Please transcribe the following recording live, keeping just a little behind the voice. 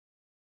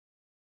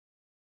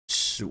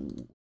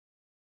du.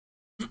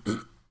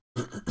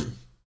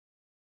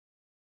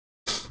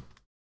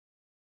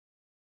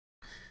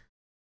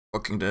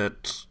 Walking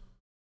Dead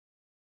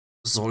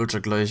sollte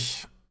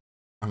gleich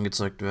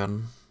angezeigt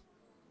werden.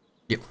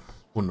 Ja,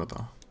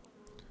 wunderbar.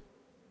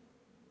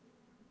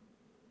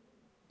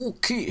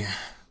 Okay,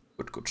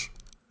 gut, gut.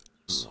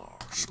 So,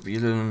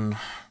 spielen.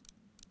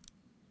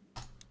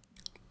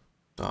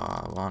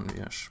 Da waren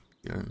wir.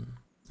 Spielen.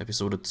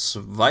 Episode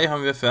 2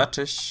 haben wir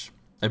fertig.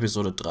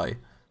 Episode 3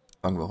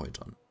 fangen wir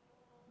heute an.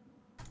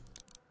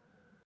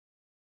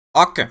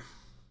 Okay,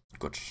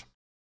 gut.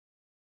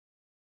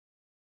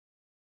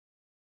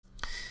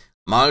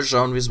 Mal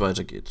schauen, wie es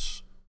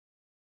weitergeht.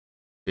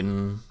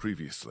 Bin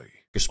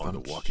gespannt.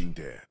 On The Walking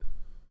Dead.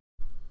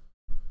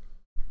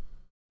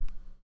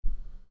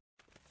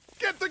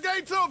 Get the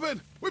gates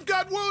open! We've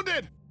got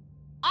wounded!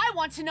 I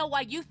want to know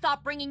why you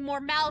thought bringing more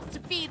mouths to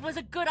feed was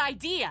a good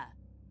idea.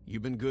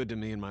 You've been good to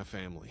me and my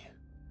family.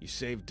 You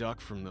saved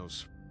Duck from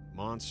those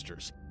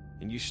monsters,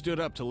 and you stood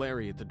up to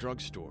Larry at the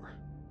drugstore.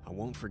 I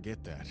won't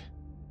forget that.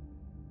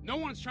 No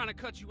one's trying to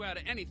cut you out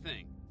of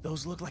anything.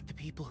 Those look like the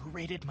people who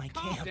raided my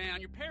Calm camp. down,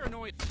 you're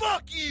paranoid.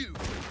 Fuck you!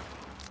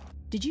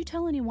 Did you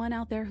tell anyone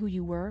out there who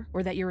you were,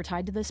 or that you were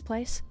tied to this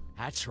place?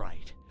 That's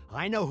right.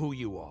 I know who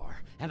you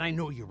are, and I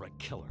know you're a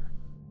killer.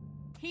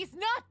 He's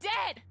not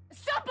dead!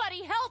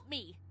 Somebody help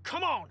me!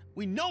 Come on!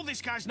 We know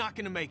this guy's not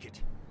gonna make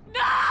it!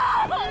 No!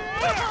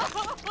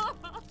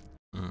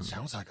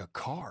 Sounds like a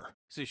car.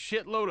 It's a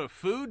shitload of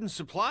food and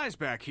supplies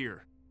back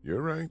here.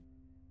 You're right.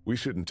 We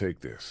shouldn't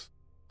take this.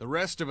 The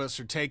rest of us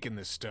are taking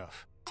this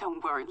stuff.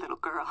 Don't worry, little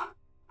girl.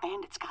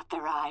 Bandits got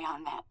their eye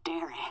on that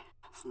dairy.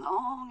 As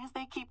long as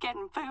they keep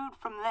getting food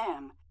from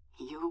them,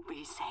 you'll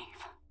be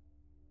safe.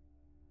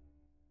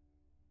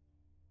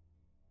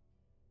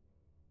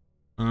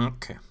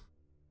 Okay.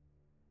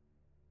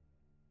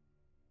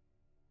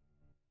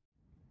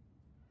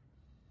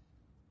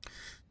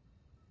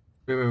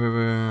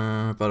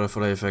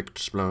 Butterfly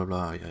Effect, bla bla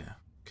bla, ja, ja.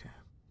 Okay.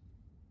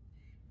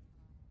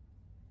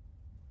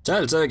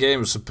 Telltale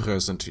Games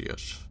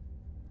präsentiert.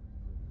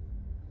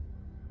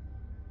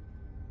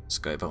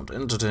 Skybound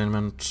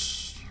Entertainment.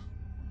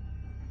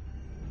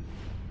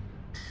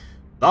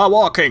 The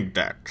Walking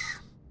Dead.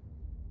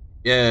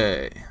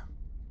 Yay.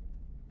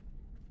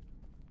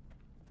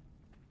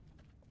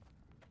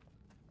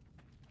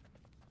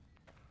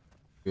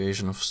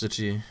 Creation of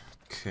City.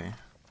 Okay.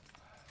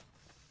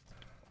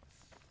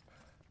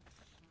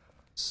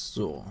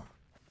 So.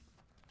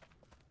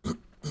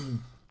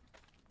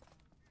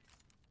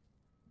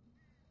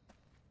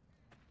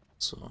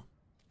 So.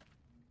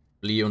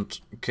 Lee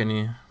und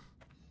Kenny.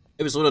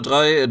 Episode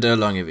 3, der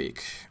lange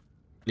Weg.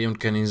 Lee und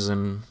Kenny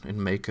sind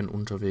in Macon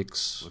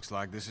unterwegs. Looks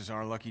like this is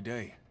our lucky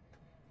day.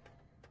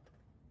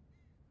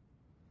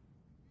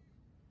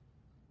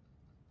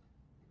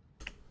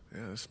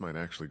 Yeah, this might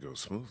actually go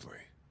smoothly.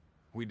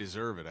 We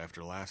deserve it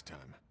after last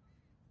time.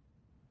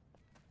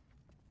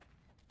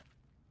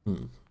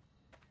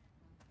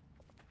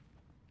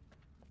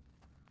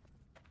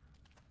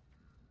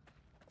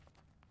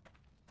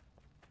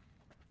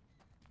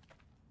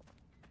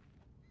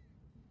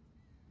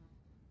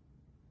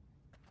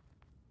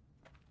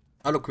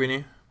 Hallo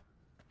Queenie.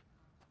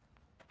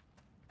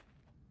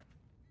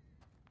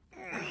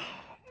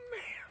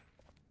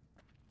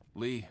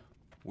 Lee,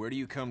 where do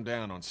you come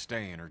down on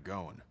staying or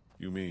going?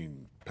 You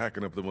mean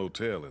packing up the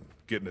motel and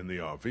getting in the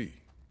RV?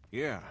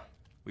 Yeah,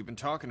 we've been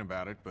talking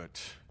about it,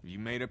 but have you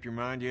made up your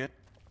mind yet?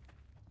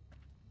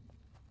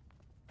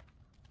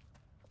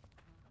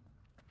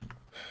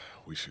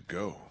 We should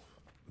go.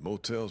 The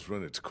motel's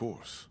run its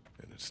course,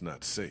 and it's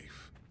not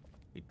safe.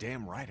 You're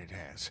damn right it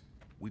has.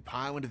 We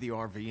pile into the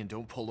RV and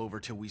don't pull over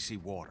till we see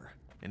water.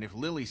 And if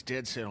Lily's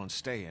dead set on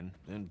staying,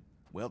 then,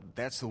 well,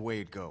 that's the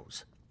way it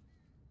goes.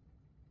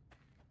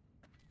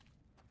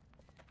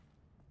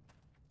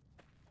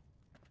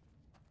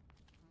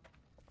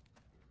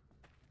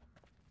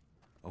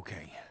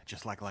 Okay,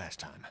 just like last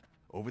time.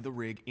 Over the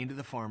rig, into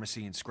the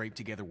pharmacy, and scrape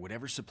together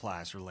whatever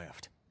supplies are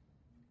left.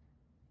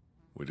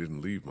 We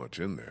didn't leave much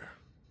in there.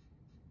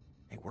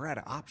 Hey, we're out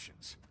of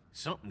options.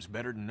 Something's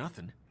better than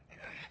nothing.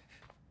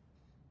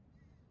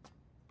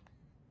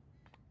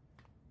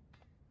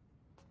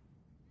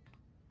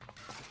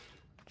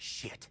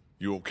 Shit.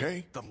 You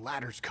okay? The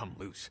ladder's come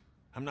loose.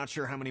 I'm not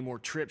sure how many more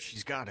trips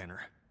she's got in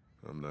her.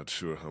 I'm not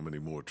sure how many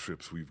more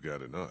trips we've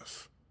got in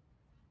us.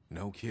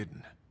 No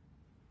kidding.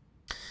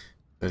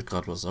 Fällt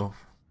gerade was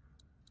auf.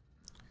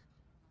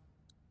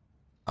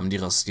 Haben die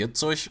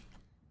Rasierzeug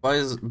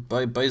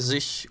bei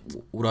sich?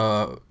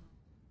 Oder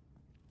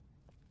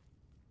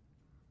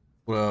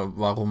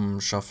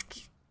warum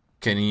schafft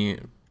Kenny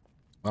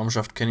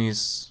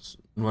es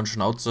nur einen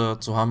Schnauzer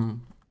zu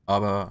haben,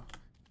 aber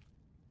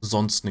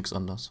sonst nichts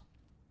anderes?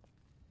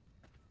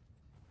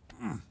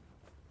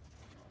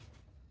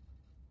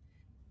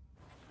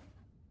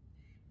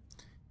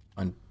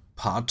 Ein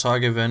paar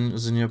Tage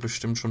sind ja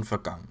bestimmt schon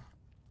vergangen.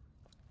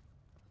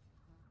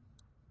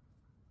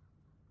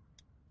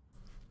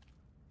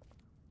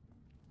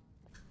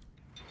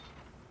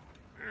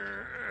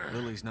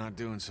 Lily's not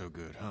doing so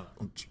good, huh?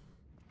 Und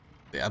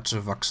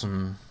Werte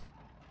wachsen.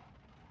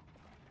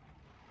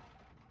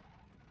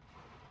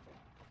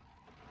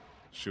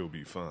 She'll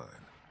be fine.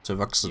 Sie You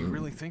wachsen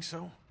really think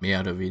so? mehr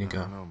oder I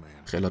weniger don't know,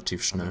 man. relativ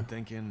I've schnell. been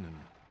thinking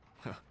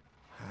and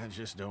I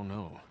just don't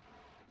know.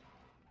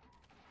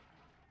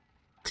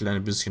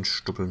 Kleine bisschen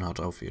Stuppeln hat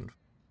auf jeden Fall.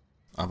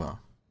 Aber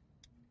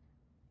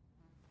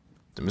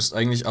der müsste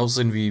eigentlich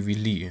aussehen wie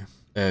Lee.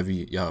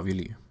 Wie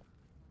Lee.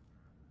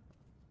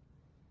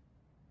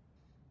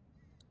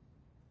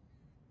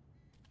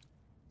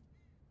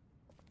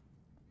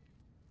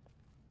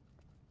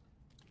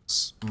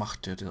 Was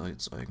macht der da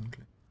jetzt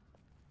eigentlich?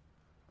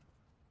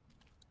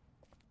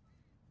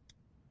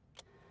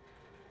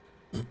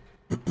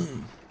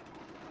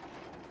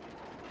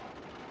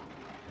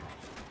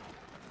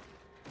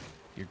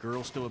 Your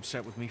girl still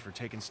upset with me for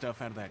taking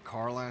stuff out of that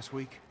car last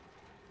week?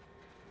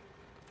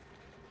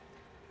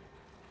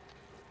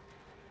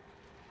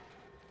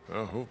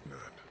 I hope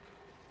not.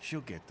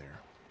 She'll get there.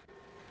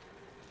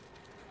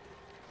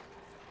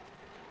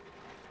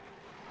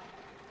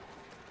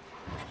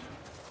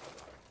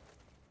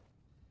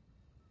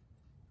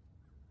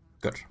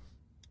 Gut.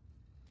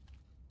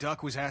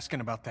 Duck was asking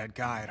about that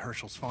guy at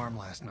Herschel's farm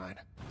last night.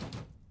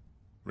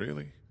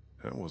 Really?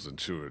 I wasn't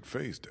sure it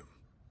fazed him.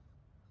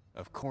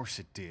 Of course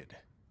it did.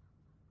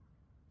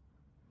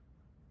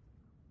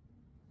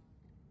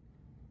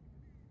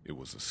 It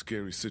was a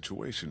scary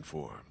situation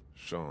for him,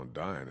 Sean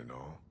dying and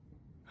all.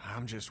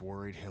 I'm just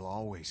worried he'll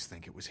always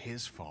think it was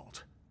his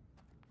fault.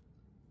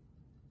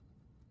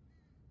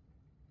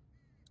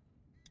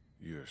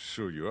 You're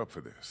sure you're up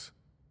for this?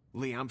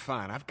 Lee, I'm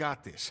fine. I've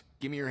got this.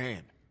 Give me your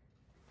hand.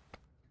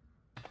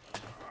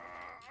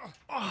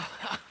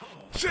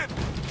 Shit!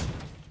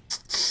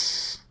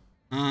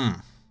 Oh.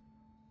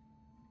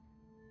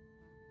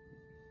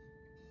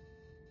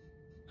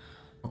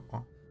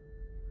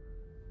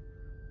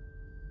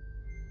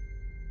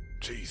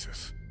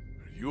 Jesus.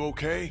 Are you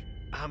okay?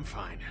 I'm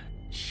fine.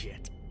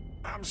 Shit.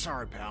 I'm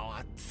sorry, pal.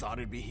 I thought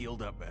it'd be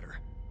healed up better.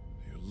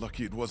 You're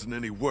lucky it wasn't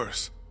any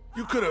worse.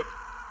 You could have...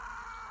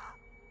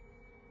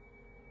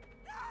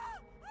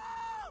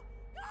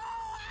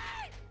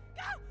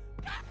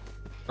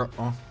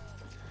 Oh.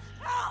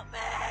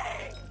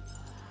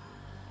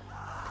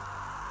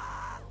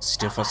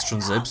 Sieht ja fast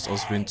schon selbst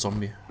aus wie ein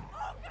Zombie.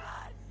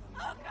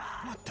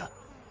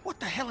 What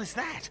the hell is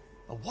that?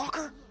 A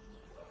walker?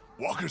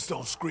 Walkers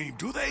don't scream,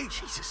 do they?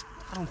 Jesus,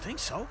 I don't think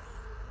so.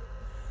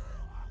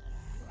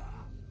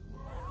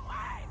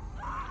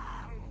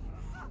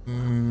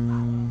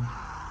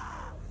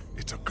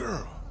 It's a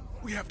girl.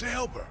 We have to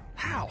help her.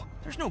 How?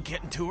 There's no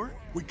getting to her.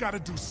 We gotta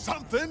do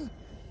something.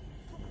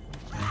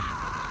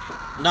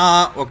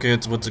 Na, okay,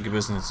 jetzt wird sie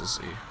gebissen, jetzt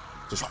ist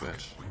zu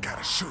spät. We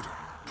gotta shoot her.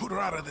 Put her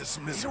out of this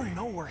They misery. don't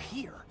know we're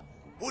here.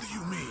 What do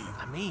you mean?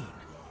 I mean,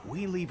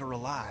 we leave her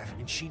alive,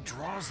 and she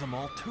draws them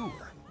all to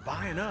her,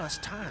 buying us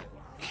time.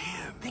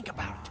 Ken. Think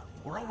about it.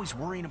 We're always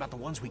worrying about the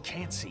ones we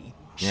can't see.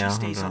 She Ja,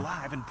 stays ja.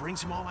 alive and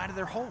brings them all out of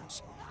their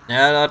holes.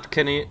 Ja, da hat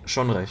Kenny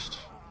schon recht.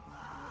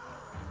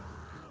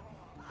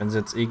 Wenn sie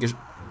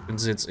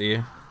jetzt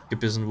eh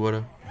gebissen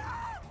wurde.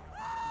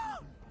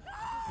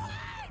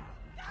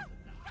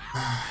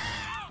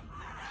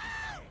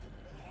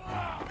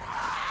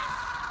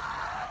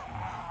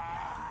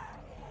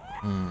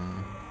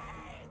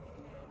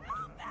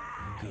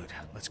 Good.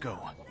 Let's go.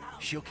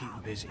 She'll keep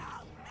him busy.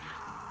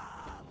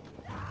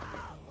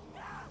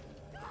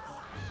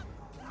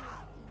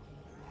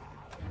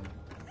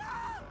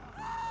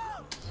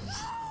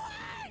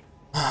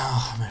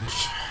 Ach,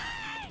 Mensch.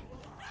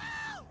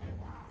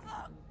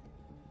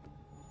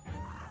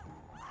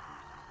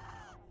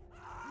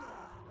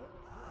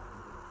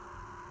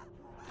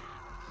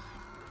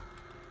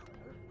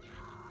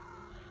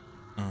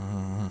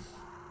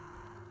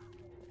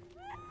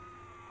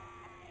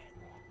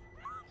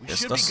 We Yes,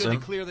 should be that's good to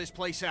them. clear this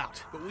place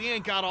out, but we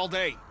ain't got all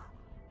day.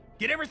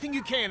 Get everything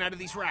you can out of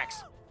these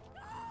racks.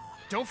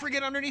 Don't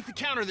forget underneath the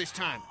counter this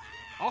time.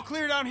 I'll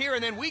clear down here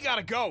and then we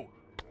gotta go.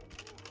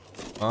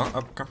 Ah,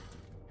 okay.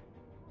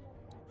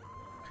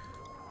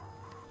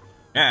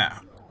 Ja.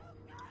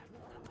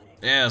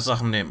 Ja,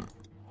 Sachen nehmen.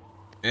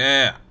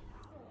 Ja.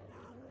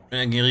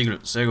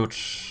 Energieriegel, sehr gut.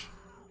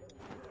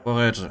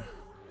 Vorräte.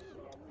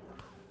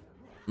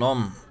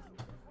 Nom.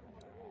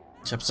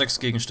 Ich habe 6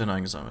 Gegenstände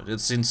eingesammelt.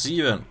 Jetzt sind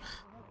 7.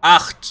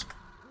 8.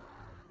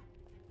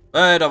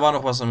 Ey, da war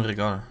noch was im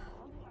Regal.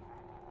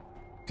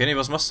 Kenny,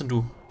 was machst denn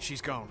du?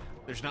 She's gone.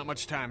 There's not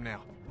much time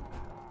now.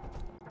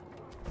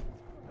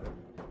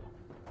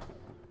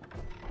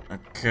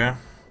 Okay.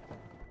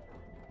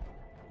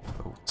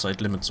 Oh,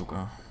 Zeitlimit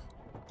sogar.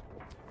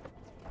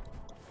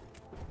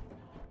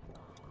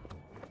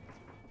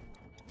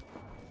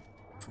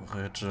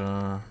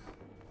 Vorräte.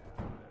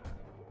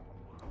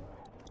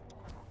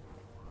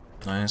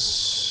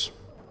 Nice.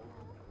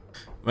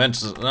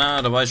 Moment,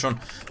 da war ich schon.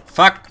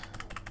 Fuck!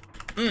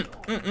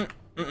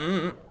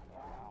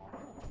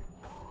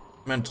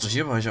 Moment,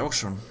 hier war ich auch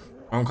schon.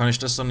 Warum kann ich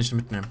das dann nicht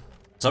mitnehmen?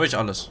 Jetzt habe ich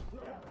alles.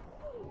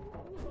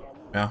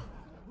 Ja.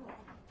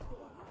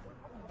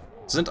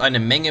 Sind eine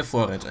Menge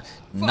Vorräte.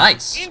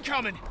 Nice.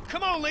 Incoming!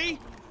 Come on, Lee!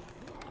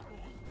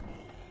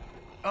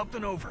 Up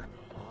and over.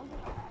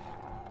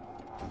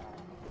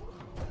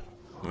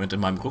 Moment,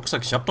 in meinem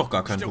Rucksack? Ich habe doch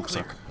gar keinen Still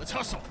clear. Rucksack. Let's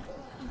hustle.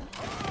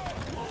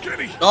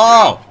 Kenny!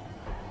 Oh!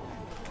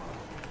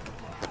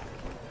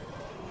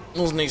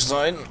 Muss nicht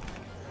sein.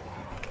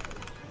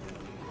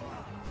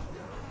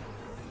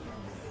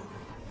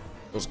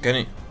 Los,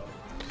 Kenny.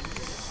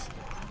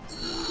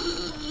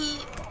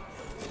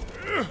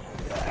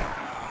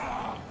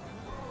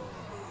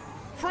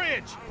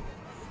 Fridge!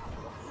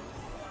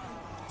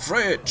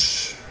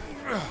 Fridge.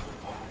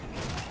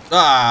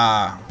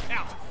 Ah.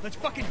 Out! Let's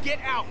fucking get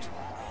out!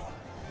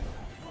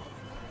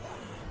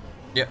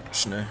 Ja,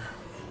 schnell.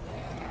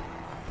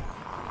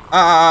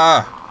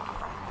 Ah.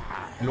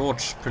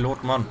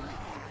 Pilot, Mann.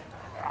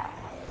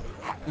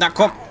 Na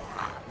komm.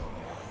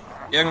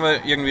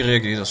 Irgendwie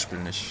reagiert das Spiel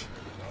nicht.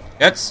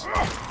 Jetzt.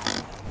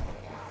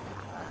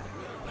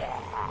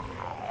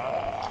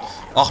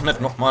 Ach, nicht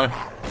nochmal.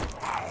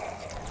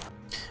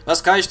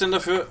 Was kann ich denn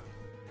dafür,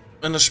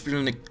 wenn das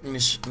Spiel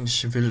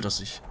nicht will, dass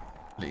ich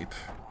lebe?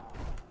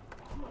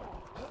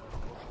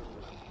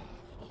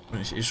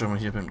 Wenn ich eh schon mal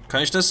hier bin.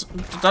 Kann ich das...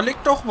 Da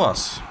liegt doch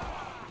was.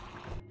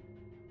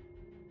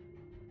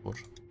 Gut.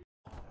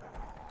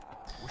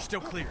 We're still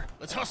clear.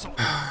 Let's hustle.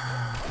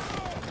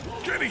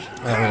 Kenny!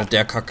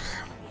 Der Kack.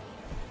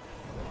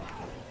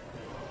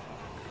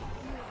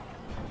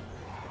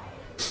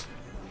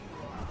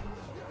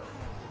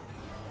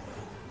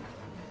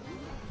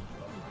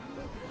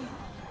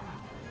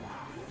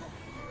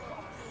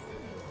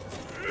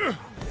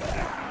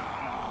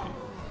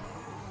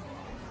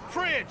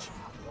 Fridge!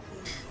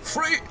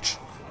 Fridge!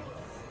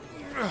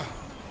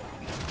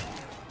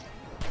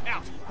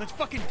 Out! Let's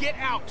fucking get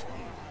out!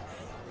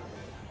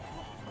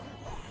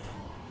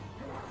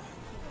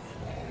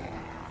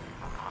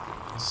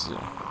 So.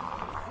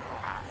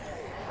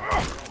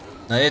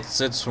 Na,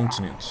 jetzt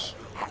funktioniert's.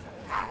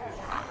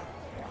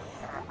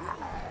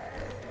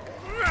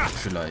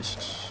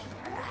 Vielleicht.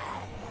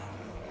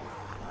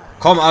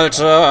 Komm,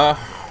 Alter!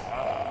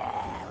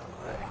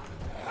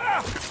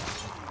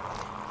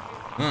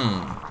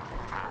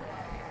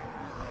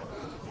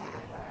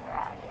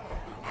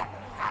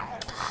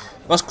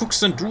 Was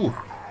guckst denn du?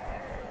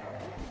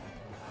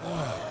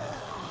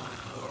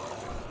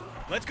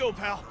 Let's go,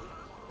 pal.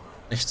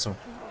 Echt so.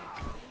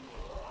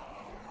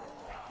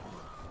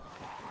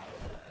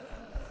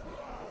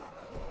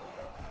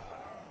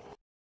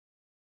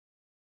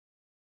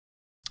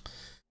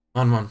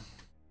 Mann.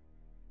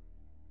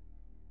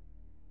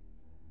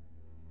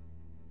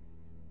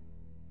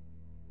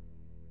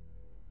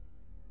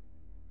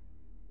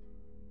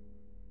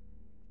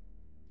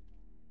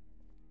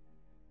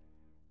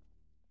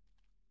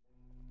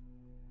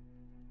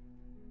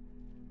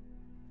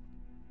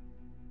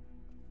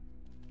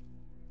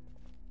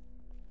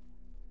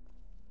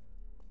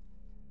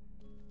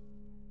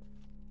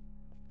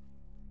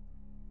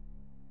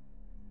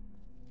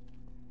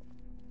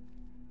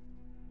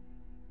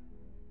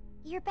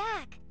 You're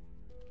back.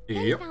 I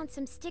Yep. found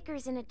some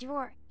stickers in a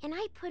drawer, and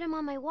I put them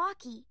on my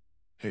walkie.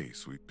 Hey,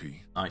 Sweet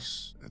Pea.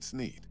 Nice. That's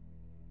neat.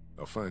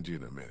 I'll find you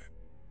in a minute.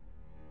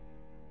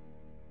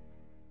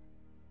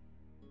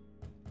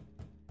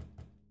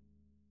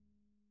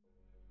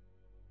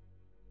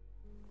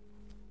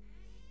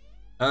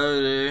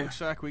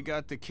 Looks like we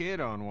got the kid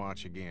on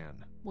watch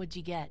again. What'd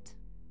you get?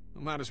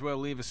 We might as well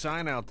leave a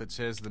sign out that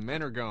says the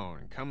men are gone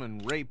and come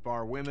and rape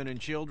our women and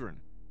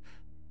children.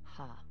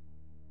 Huh.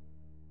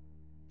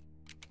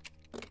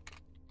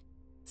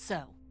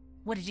 So,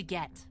 what did you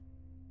get?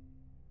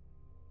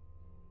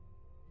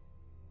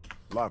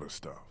 Lot of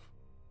stuff.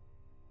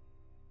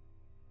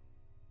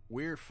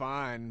 We're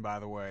fine, by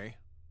the way.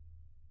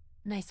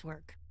 Nice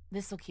work.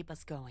 This'll keep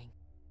us going.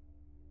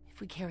 If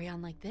we carry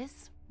on like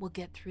this, we'll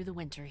get through the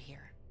winter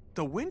here.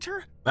 The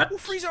winter? What? We'll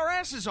freeze our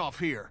asses off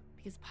here.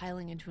 Because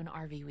piling into an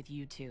RV with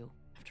you two,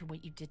 after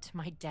what you did to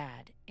my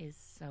dad, is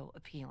so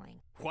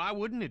appealing. Why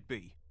wouldn't it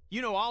be?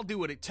 You know I'll do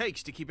what it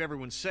takes to keep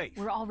everyone safe.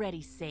 We're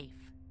already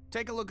safe.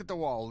 Take a look at the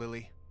wall,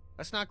 Lily.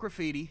 That's not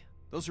graffiti.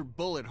 Those are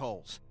bullet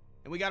holes.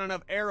 And we got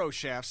enough arrow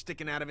shafts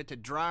sticking out of it to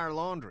dry our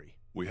laundry.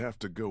 We have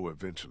to go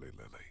eventually,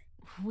 Lily.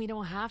 We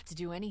don't have to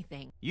do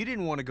anything. You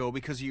didn't want to go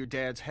because of your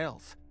dad's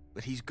health,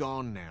 but he's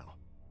gone now.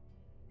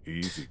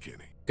 Easy,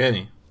 Kenny.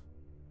 Kenny.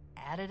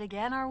 At it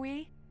again, are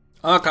we?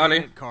 Ah,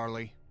 Carly.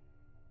 Carly.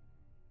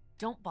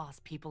 Don't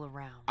boss people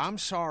around. I'm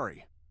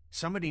sorry.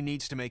 Somebody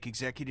needs to make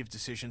executive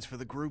decisions for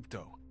the group,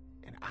 though.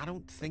 And I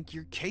don't think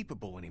you're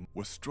capable anymore.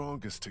 We're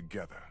strongest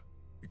together.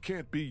 It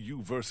can't be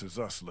you versus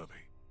us,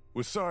 Lily.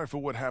 We're sorry for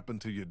what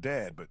happened to your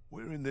dad, but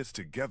we're in this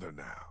together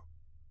now.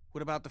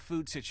 What about the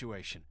food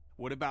situation?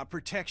 What about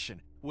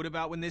protection? What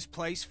about when this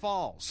place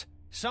falls?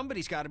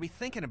 Somebody's got to be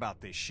thinking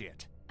about this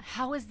shit.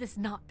 How has this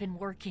not been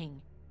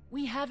working?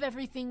 We have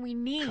everything we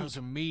need. Because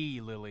of me,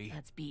 Lily.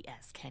 That's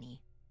BS,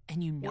 Kenny.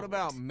 And you know What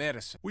about it.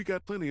 medicine? We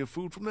got plenty of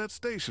food from that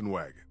station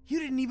wagon. You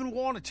didn't even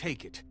want to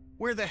take it.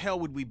 Where the hell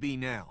would we be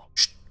now?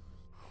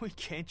 We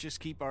can't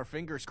just keep our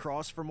fingers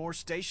crossed for more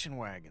station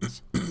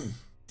wagons.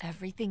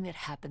 Everything that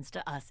happens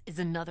to us is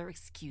another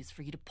excuse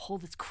for you to pull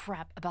this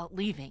crap about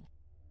leaving.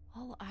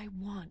 All I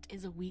want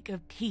is a week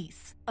of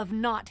peace, of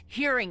not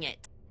hearing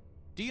it.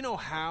 Do you know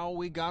how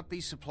we got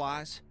these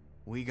supplies?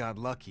 We got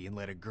lucky and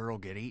let a girl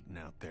get eaten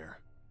out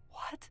there.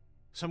 What?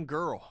 Some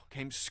girl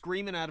came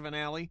screaming out of an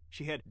alley.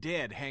 She had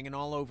dead hanging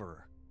all over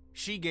her.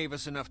 She gave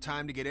us enough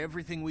time to get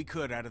everything we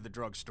could out of the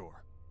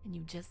drugstore. And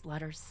you just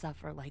let her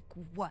suffer like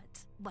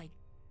what? Like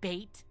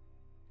bait?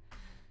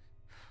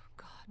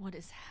 God, what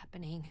is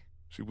happening?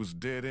 She was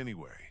dead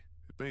anyway.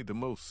 It made the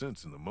most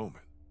sense in the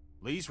moment.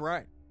 Lee's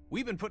right.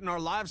 We've been putting our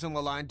lives on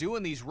the line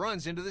doing these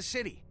runs into the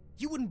city.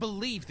 You wouldn't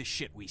believe the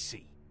shit we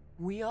see.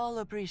 We all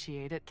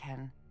appreciate it,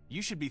 Ken.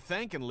 You should be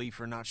thanking Lee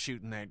for not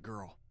shooting that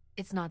girl.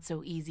 It's not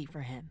so easy for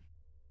him.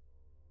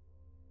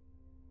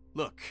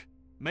 Look,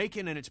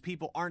 Macon and its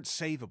people aren't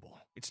savable.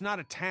 It's not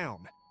a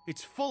town.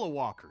 It's full of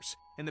walkers,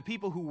 and the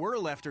people who were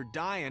left are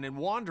dying and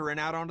wandering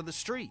out onto the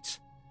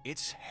streets.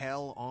 It's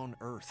hell on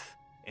earth,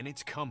 and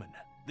it's coming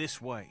this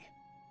way.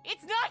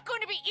 It's not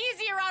going to be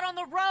easier out on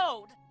the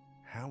road!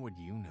 How would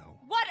you know?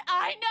 What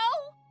I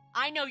know?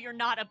 I know you're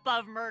not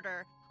above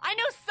murder. I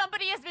know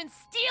somebody has been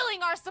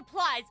stealing our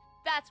supplies.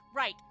 That's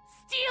right,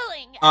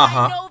 stealing! And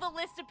I know the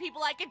list of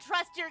people I can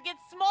trust here gets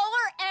smaller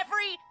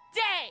every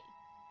day!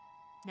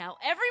 Now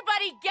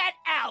everybody get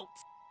out!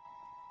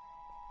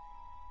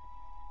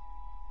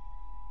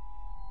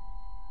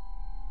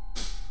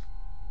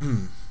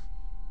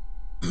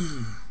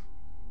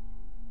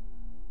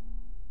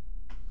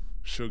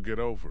 She'll get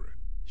over it.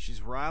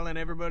 She's riling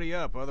everybody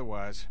up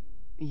otherwise.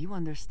 You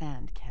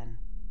understand, Ken.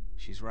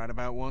 She's right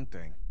about one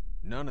thing.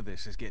 None of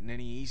this is getting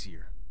any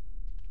easier.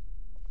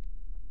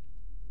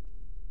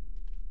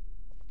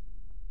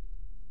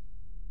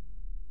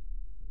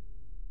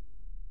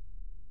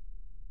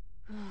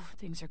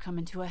 Things are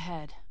coming to a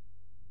head.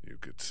 You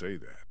could say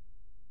that.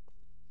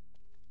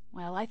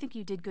 Well, I think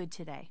you did good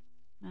today.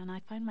 And I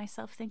find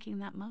myself thinking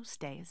that most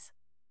days.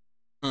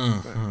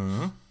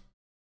 Mm-hmm.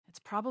 It's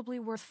probably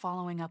worth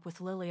following up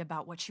with Lily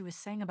about what she was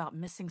saying about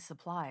missing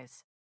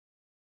supplies.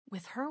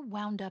 With her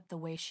wound up the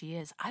way she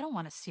is, I don't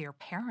want to see her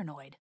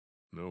paranoid.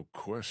 No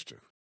question.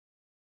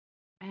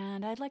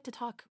 And I'd like to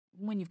talk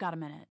when you've got a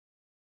minute.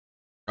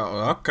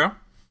 Oh, okay.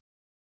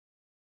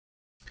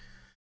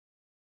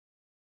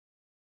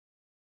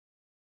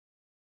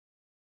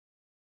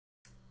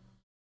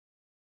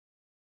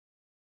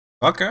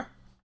 Okay.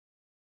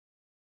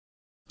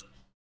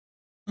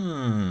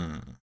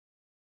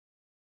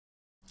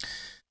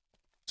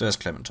 Zuerst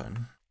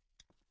Clementine.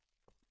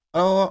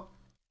 Oh.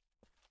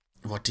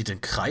 Wo hat die denn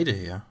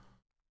Kreide her?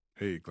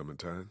 Hey,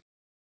 Clementine.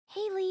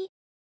 Hey, Lee.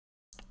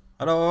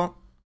 Hallo.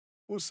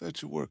 What's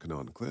that you're working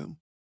on, Clem?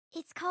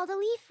 It's called a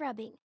leaf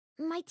rubbing.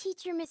 My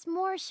teacher, Miss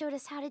Moore, showed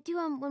us how to do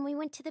them when we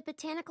went to the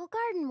botanical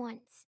garden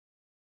once.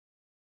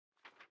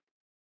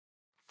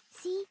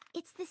 See?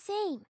 It's the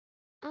same.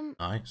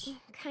 Nice.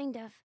 Kind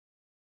of.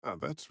 Oh,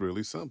 that's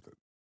really something.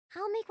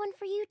 I'll make one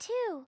for you,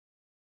 too.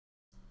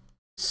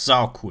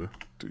 Sau cool.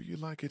 Do you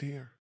like it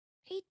here?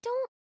 I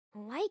don't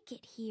like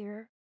it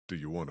here. Do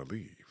you want to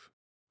leave?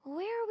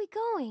 Where are we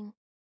going?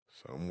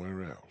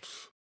 Somewhere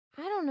else.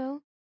 I don't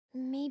know.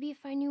 Maybe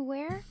if I knew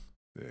where?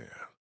 Yeah,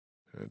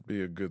 that'd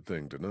be a good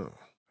thing to know.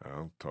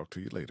 I'll talk to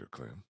you later,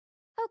 Clem.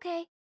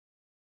 Okay.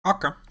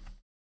 Okay.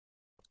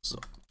 So,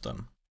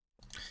 dann.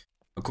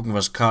 Mal gucken,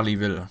 was Carly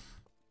will.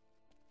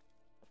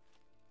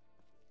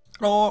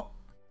 Hallo.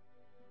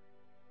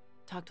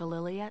 Talk to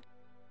Lily yet?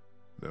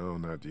 No,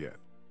 not yet.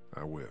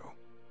 I will.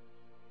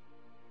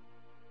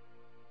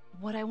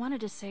 What I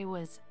wanted to say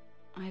was,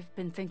 I've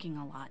been thinking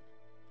a lot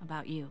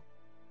about you.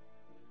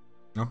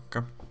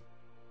 Okay.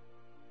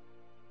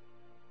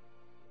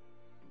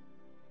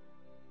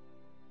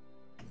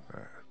 I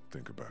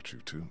think about you,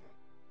 too.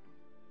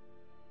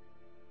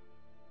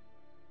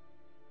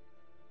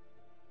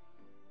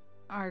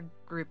 Our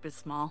group is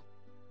small.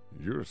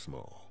 You're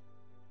small.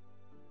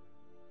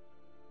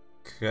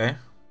 Okay.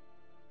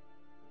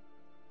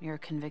 You're a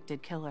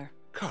convicted killer.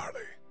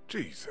 Carly,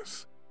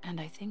 Jesus.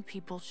 And I think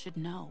people should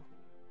know.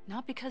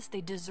 Not because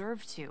they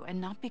deserve to, and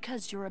not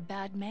because you're a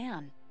bad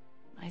man.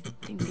 I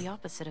think the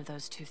opposite of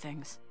those two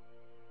things.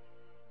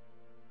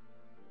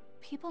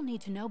 People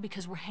need to know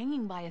because we're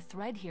hanging by a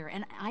thread here,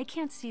 and I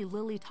can't see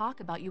Lily talk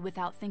about you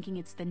without thinking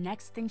it's the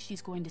next thing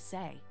she's going to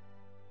say.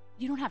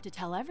 You don't have to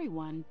tell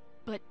everyone,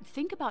 but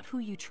think about who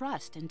you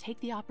trust and take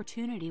the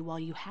opportunity while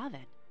you have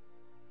it.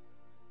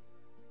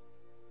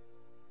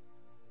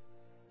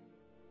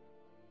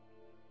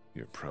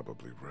 You're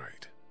probably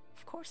right.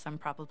 Of course I'm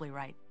probably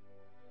right.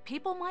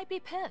 People might be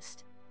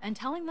pissed, and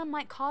telling them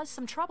might cause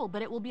some trouble,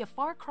 but it will be a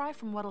far cry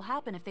from what'll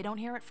happen if they don't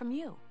hear it from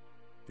you.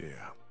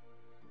 Yeah.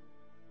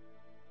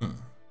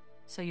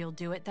 So you'll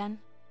do it then?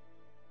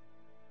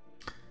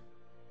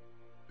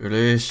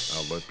 Natürlich.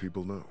 I'll let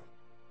people know.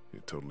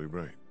 You're totally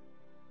right.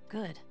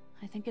 Good.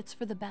 I think it's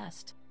for the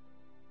best.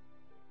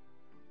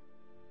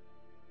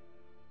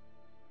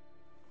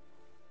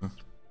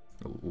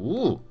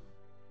 Ooh.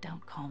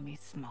 Don't call me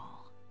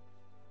small.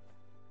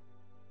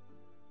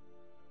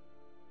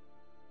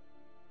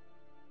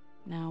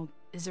 Now,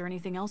 Is there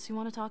anything else you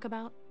want to talk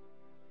about?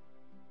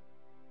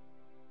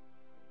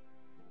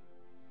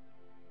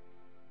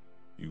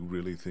 You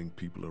really think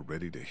people are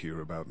ready to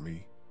hear about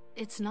me?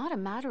 It's not a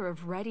matter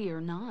of ready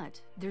or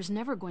not. There's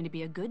never going to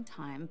be a good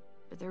time,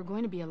 but there are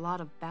going to be a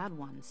lot of bad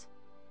ones.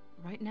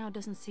 Right now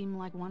doesn't seem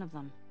like one of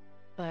them.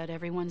 But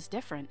everyone's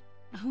different.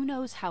 Who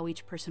knows how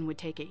each person would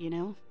take it, you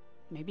know?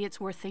 Maybe it's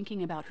worth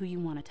thinking about who you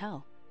want to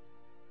tell.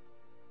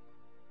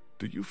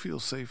 Do you feel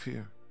safe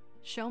here?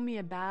 Show me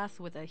a bath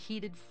with a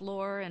heated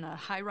floor in a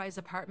high-rise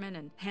apartment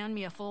and hand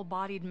me a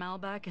full-bodied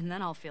Malbec and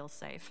then I'll feel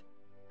safe.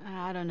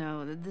 I don't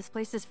know, this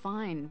place is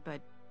fine,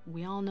 but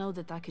we all know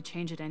that could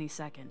change at any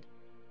second.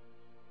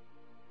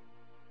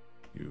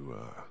 You,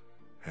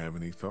 have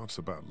any thoughts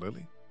about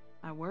Lily?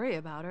 I worry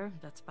about her,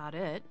 that's about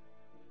it.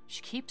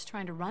 She keeps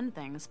trying to run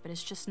things, but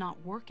it's just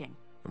not working.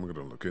 I'm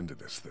gonna look into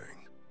this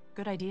thing.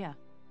 Good idea.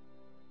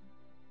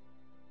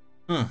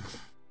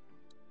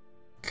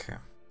 Okay.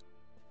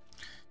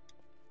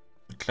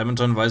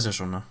 Clementine weiß ja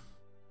schon, ne?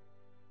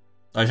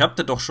 Aber ich hab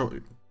dir doch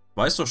schon...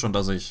 Weißt du schon,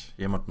 dass ich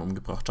jemanden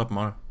umgebracht habe,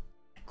 mal?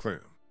 Clem,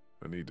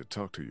 I need to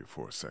talk to you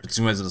for a second.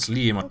 Beziehungsweise, dass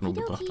Lee jemanden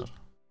umgebracht hat.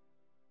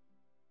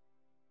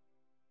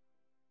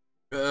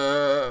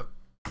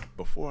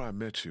 Before I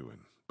met you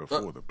and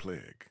before the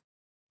plague,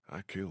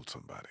 I killed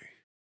somebody.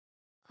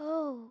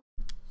 Oh,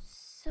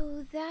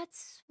 so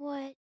that's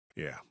what...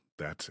 Yeah,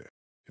 that's it.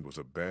 It was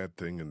a bad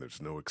thing and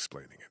there's no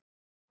explaining it.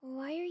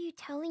 Why are you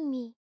telling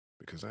me?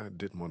 Because I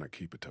didn't want to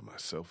keep it to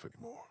myself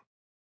anymore.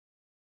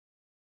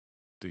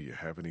 Do you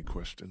have any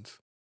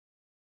questions?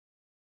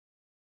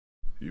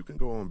 You can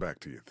go on back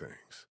to your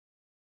things.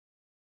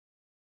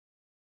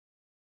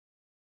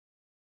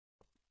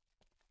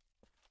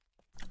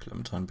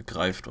 Clementine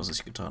begreift, was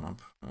ich getan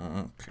habe.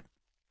 Okay.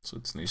 So,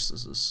 als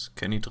nächstes ist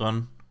Kenny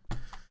dran.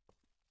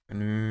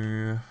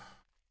 Kenny.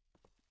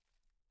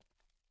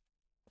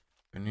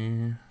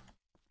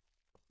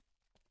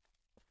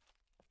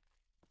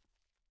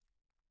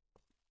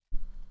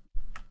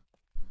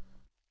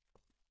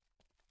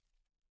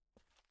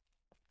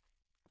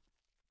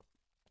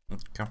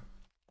 Okay.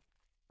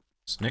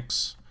 Ist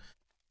nix.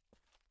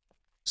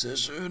 Sehr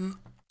schön.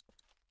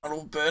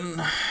 Hallo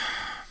Ben.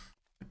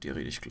 Mit dir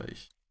rede ich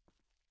gleich.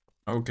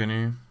 Hallo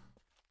Kenny.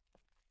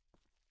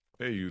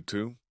 Hey, you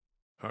two.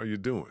 How are you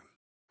doing?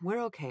 We're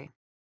okay.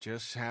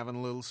 Just having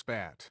a little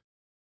spat.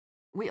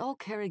 We all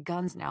carry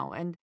guns now,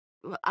 and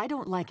I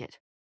don't like it.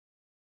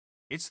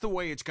 It's the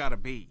way it's gotta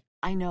be.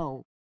 I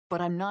know,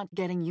 but I'm not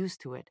getting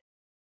used to it.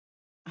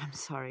 I'm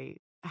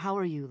sorry. How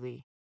are you,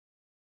 Lee?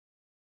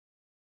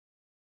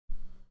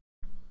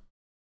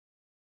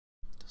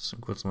 Das ist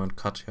ein kurzer Moment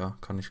Cut, ja.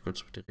 Kann ich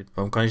kurz mit dir reden.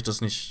 Warum kann ich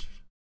das nicht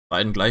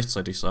beiden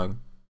gleichzeitig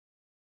sagen?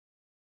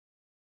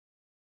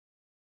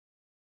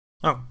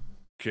 Oh.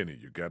 Kenny,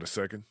 you got a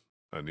second?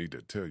 I need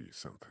to tell you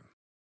something.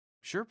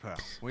 Sure, pal.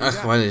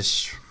 Ach, weil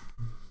ich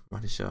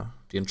ja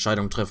die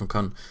Entscheidung treffen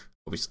kann,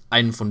 ob ich es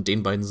einen von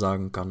den beiden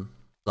sagen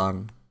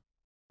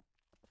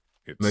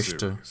möchte.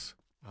 Serious.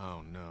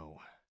 Oh no.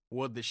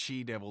 What'd the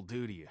she-devil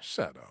do to you?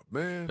 Shut up,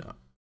 man. Ja,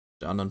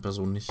 der anderen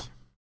Person nicht.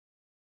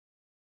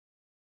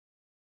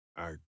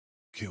 I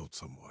killed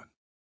someone.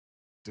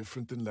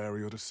 Different than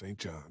Larry or the St.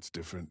 John's.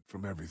 Different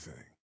from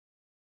everything.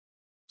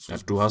 Ja,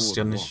 du hast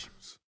ja nicht.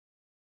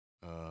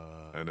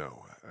 I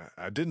know.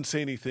 I didn't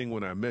say anything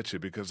when I met you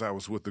because I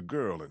was with the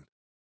girl and,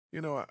 you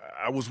know,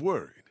 I was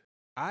worried.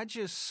 I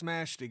just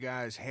smashed a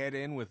guy's head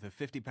in with a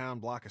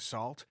 50-pound block of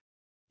salt.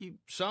 You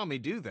saw me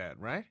do that,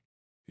 right?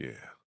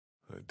 Yeah,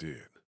 I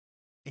did.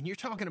 And you're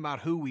talking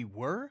about who we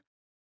were?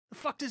 The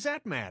fuck does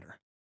that matter?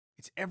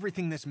 It's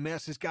everything this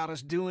mess has got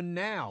us doing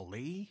now,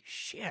 Lee.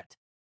 Shit.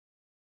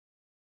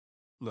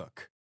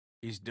 Look,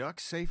 is Duck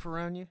safe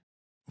around you?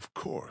 Of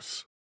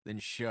course. Then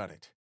shut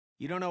it.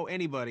 You don't owe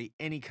anybody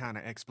any kind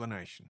of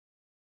explanation.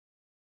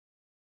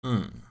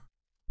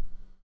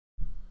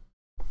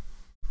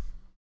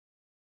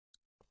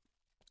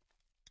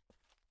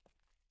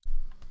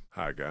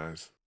 Hi,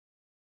 guys.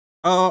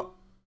 Oh.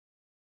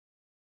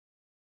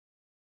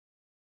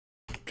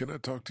 Can I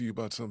talk to you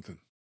about something?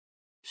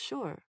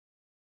 Sure.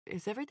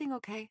 Is everything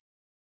okay?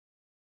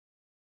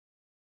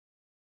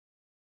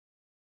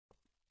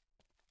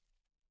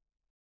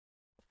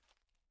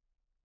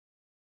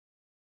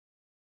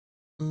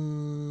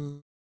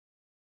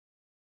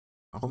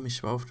 Warum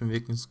ich war auf dem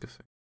Weg ins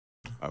Gefängnis?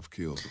 I've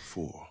killed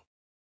before.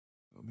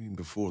 I mean,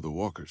 before the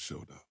walkers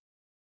showed up.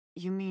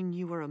 You mean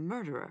you were a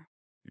murderer?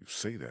 You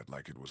say that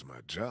like it was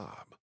my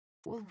job.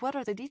 Well, what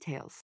are the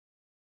details?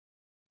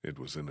 It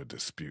was in a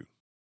dispute.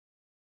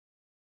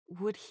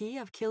 Would he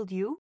have killed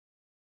you?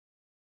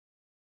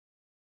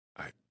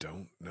 I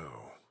don't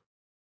know.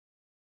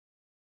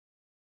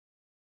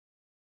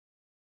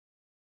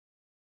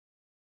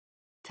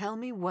 Tell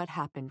me what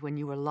happened when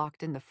you were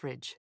locked in the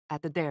fridge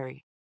at the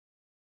dairy.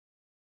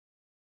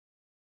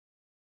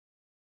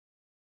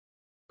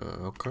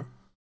 Okay.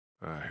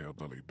 I held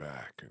Lily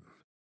back, and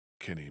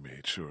Kenny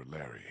made sure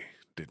Larry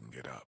didn't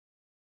get up.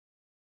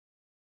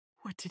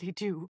 What did he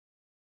do?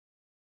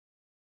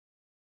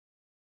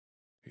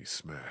 He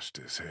smashed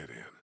his head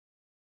in.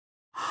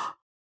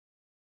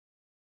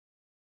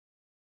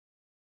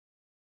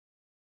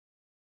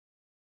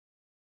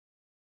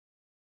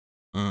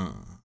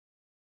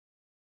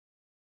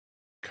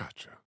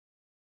 Katjaa.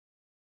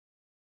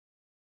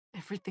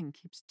 Everything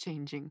keeps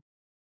changing.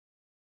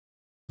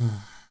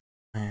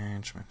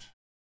 Management.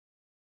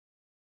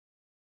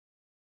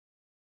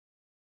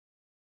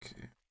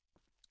 Okay.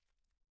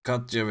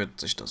 Katjaa wird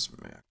sich das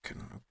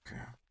merken.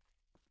 Okay.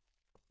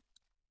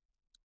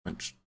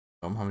 Mensch,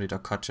 warum haben die da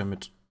Katjaa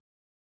mit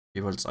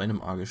jeweils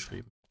einem A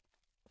geschrieben?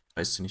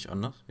 Heißt sie nicht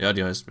anders? Ja,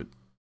 die heißt mit...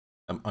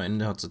 Am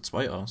Ende hat sie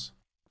 2 A's.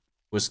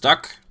 Wo ist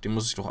Duck? Dem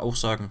muss ich doch auch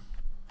sagen,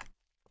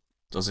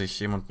 dass ich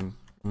jemanden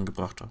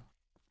umgebracht habe.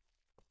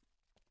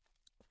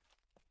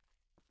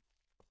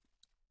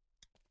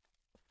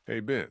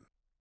 Hey, Ben.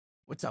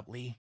 What's up,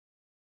 Lee?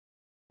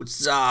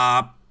 What's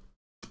up?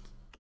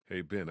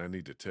 Hey, Ben, I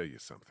need to tell you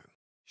something.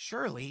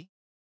 Sure, Lee.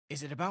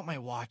 Is it about my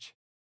watch?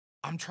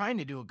 I'm trying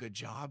to do a good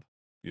job.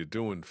 You're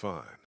doing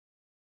fine.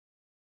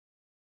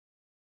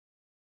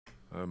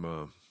 I'm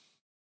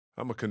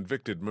a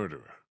convicted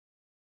murderer.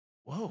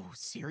 Whoa,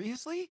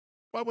 seriously?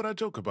 Why would I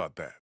joke about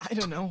that? I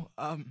don't know.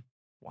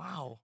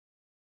 Wow.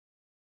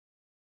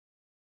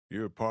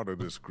 You're a part of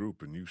this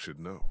group and you should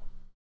know.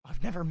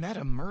 I've never met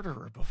a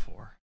murderer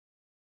before.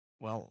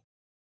 Well,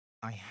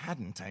 I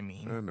hadn't, I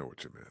mean. I know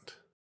what you meant.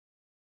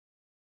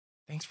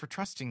 Thanks for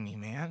trusting me,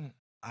 man.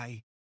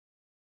 I...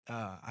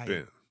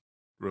 Ben,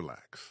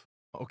 relax.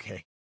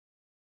 Okay.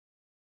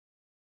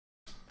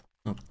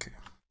 Okay.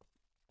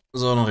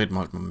 So, dann reden wir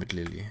halt mal mit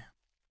Lily.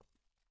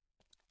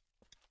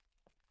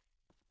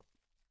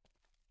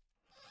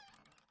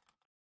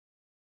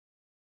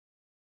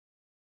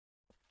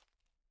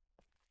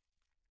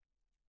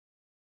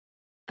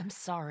 I'm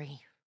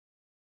sorry.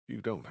 You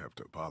don't have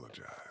to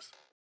apologize.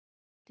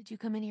 Did you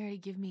come in here to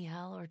give me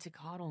hell or to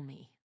coddle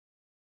me?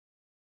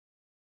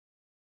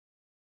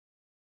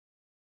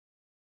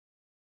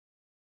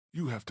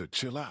 You have to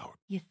chill out.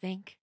 You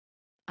think?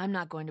 I'm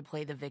not going to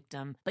play the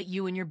victim, but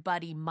you and your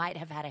buddy might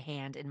have had a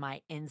hand in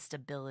my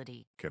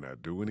instability. Can I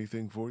do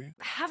anything for you?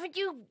 Haven't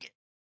you...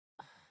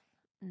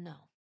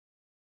 No.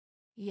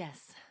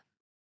 Yes.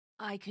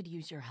 I could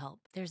use your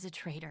help. There's a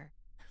traitor.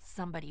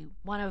 Somebody,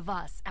 one of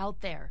us,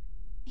 out there.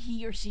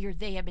 He or she or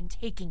they have been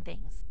taking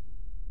things.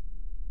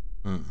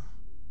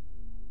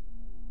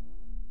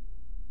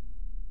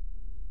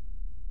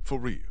 For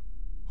real?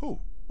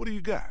 Who? What do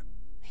you got?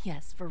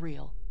 Yes, for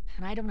real.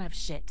 And I don't have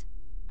shit.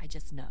 I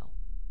just know.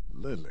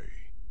 Lily.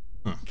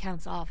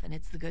 Counts off and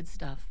it's the good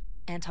stuff.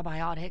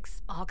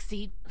 Antibiotics,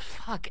 oxy,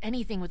 fuck,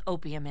 anything with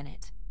opium in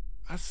it.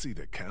 I see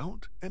the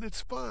count, and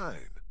it's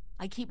fine.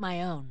 I keep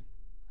my own.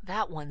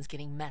 That one's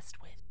getting messed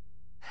with.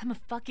 I'm a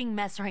fucking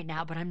mess right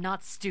now, but I'm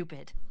not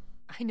stupid.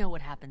 I know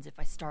what happens if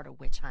I start a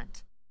witch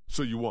hunt.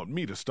 So you want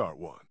me to start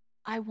one?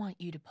 I want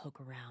you to poke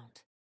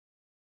around.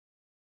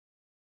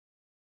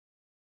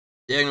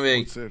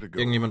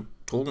 Irgendjemand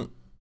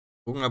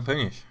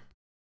drogenabhängig.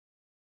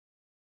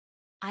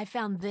 I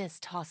found this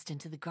tossed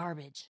into the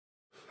garbage.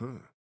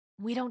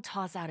 We don't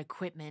toss out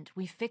equipment,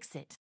 we fix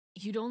it.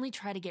 You'd only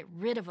try to get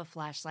rid of a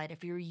flashlight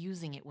if you were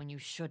using it when you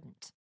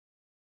shouldn't.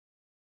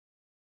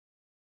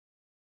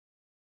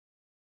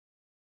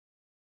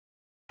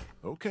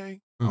 Okay,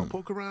 I'll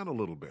poke around a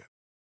little bit.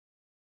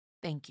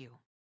 Thank you.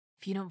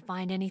 If you don't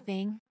find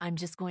anything, I'm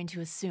just going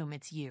to assume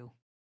it's you.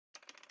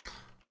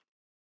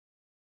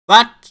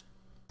 What?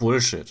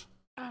 Bullshit.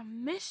 A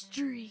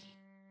mystery.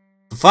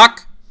 The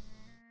fuck?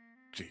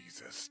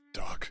 Jesus,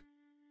 Doc.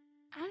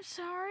 I'm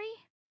sorry.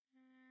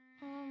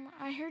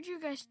 I heard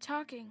you guys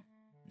talking.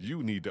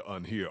 You need to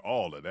unhear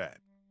all of that.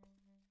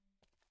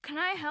 Can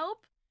I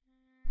help?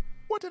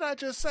 What did I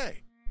just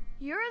say?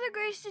 You're the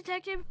Grace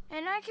detective,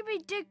 and I can be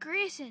Dick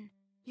Grayson,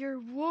 your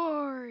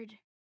ward.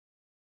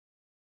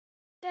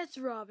 That's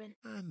Robin.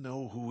 I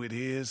know who it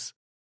is.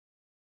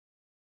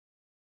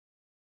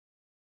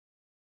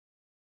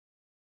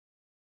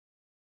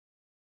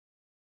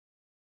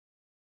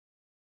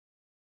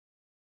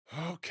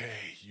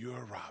 Okay,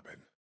 you're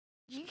Robin.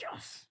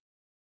 Yes.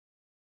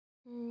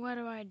 What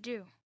do I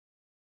do?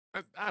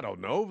 I don't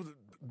know.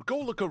 Go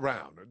look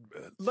around.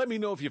 Let me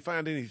know if you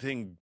find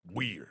anything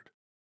weird.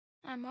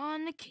 I'm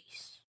on the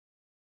case.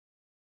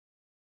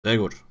 Sehr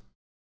gut.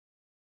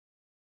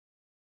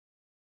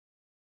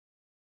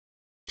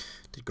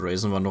 Die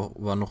Grayson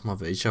war noch mal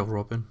welcher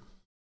Robin?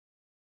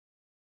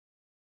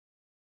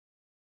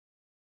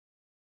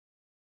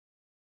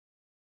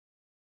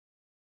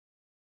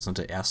 Das ist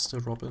der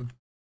erste Robin?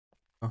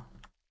 Ja.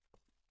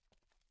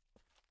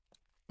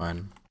 Ich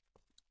meine,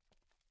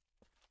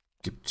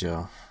 gibt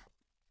ja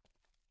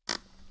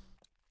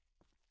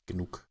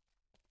genug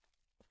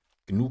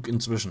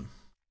inzwischen.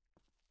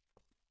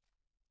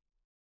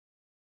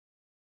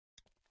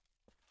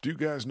 Do you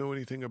guys know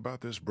anything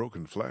about this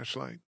broken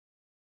flashlight?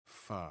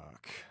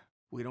 Fuck.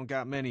 We don't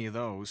got many of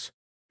those.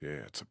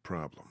 Yeah, it's a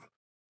problem.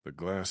 The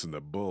glass and the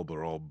bulb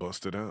are all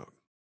busted out.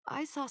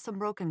 I saw some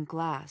broken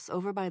glass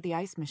over by the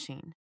ice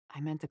machine.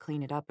 I meant to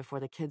clean it up before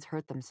the kids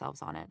hurt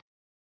themselves on it.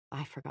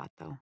 I forgot,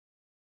 though.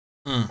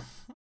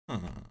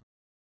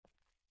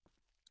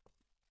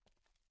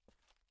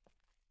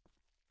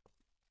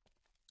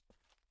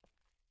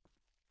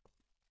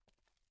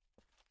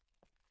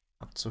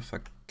 zu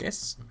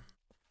vergessen.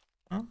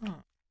 Ah.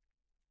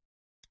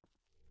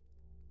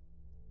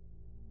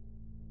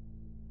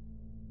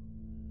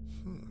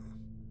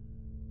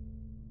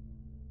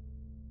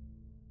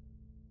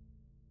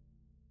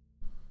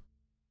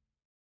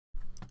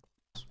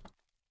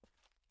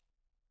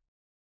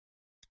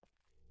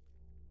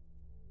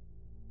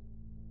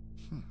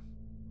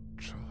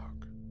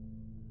 Chalk.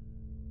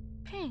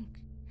 Pink.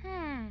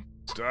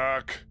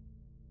 Doc.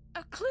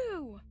 A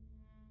clue.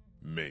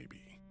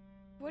 Maybe.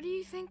 What do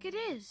you think it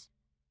is?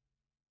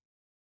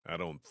 I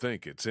don't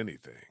think it's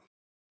anything.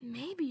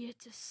 Maybe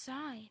it's a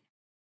sign.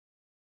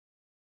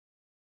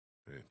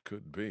 It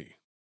could be.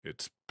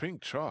 It's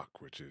pink chalk,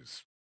 which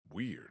is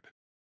weird.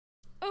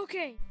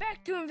 Okay,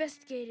 back to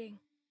investigating.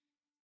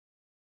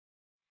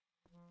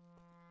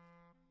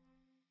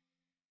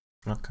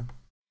 Okay.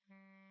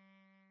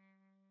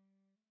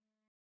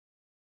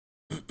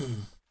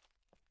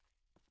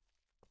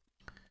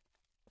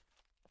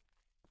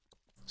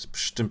 Ist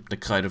bestimmt eine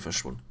Kreide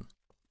verschwunden.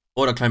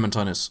 Oder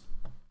Clementine ist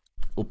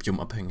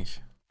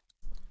opiumabhängig.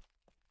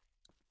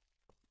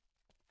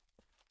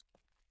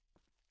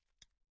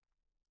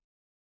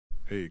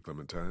 Hey,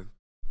 Clementine.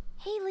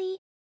 Haley.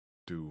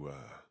 Do,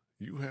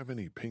 you have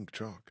any pink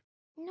chalk?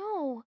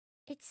 No,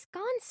 it's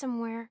gone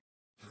somewhere.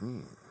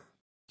 Do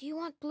you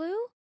want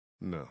blue?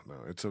 No,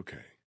 it's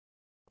okay.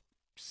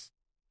 Psst,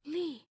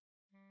 Lee.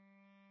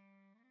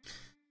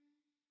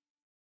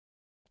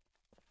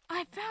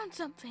 I found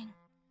something.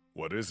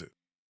 What is it?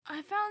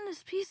 I found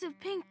this piece of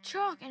pink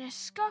chalk and a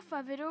scuff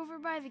of it over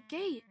by the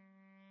gate.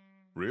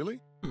 Really?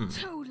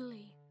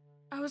 Totally.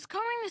 I was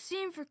combing the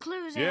scene for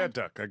clues Yeah, and...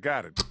 Duck, I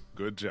got it.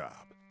 Good job.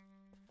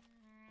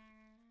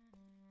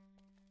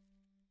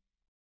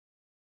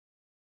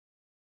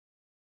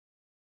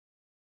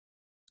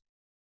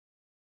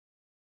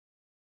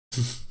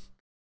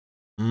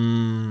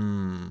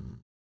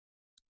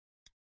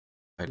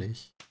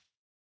 Heilig.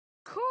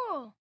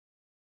 Cool.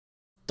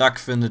 Duck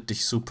findet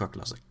dich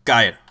superklasse.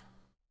 Geil.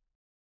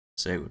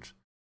 Sehr gut.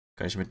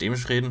 Kann ich mit dem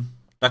reden?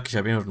 Duck, ich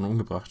habe jemanden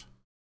umgebracht.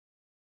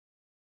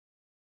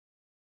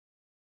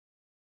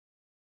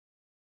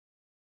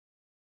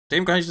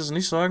 Dem kann ich das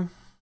nicht sagen.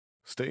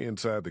 Stay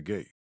inside the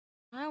gate.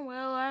 I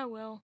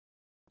will.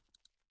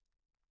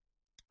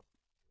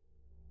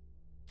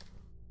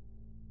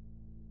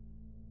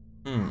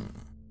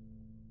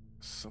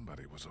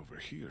 Somebody was over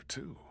here,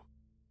 too.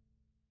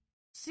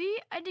 See?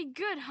 I did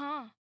good,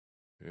 huh?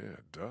 Yeah,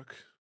 Duck,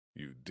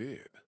 you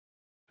did.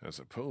 I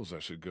suppose I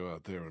should go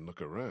out there and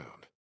look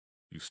around.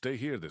 You stay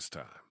here this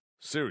time.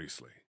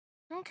 Seriously.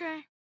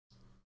 Okay.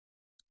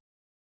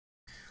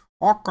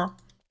 Okay.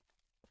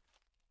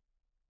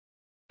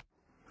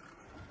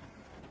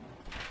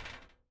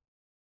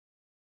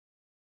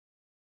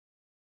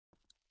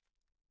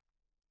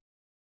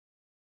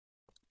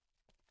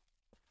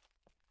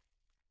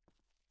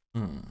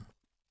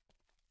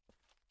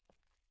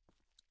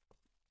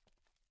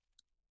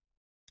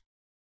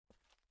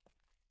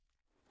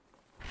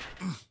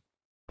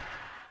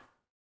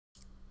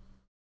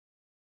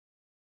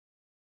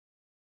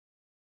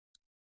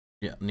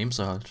 Ja, nehmen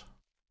sie halt.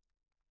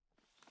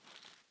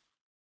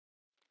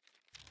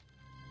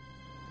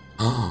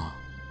 Oh.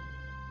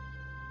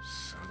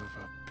 Son of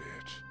a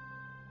bitch.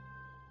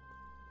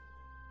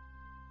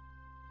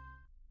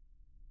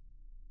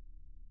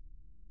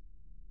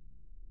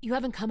 You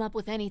haven't come up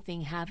with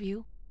anything, have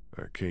you?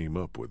 I came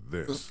up with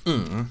this.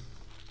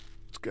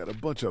 It's got a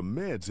bunch of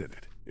meds in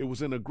it. It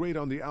was in a grate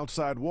on the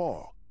outside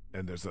wall.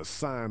 And there's a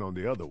sign on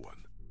the other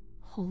one.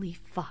 Holy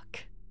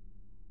fuck.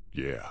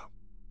 Yeah.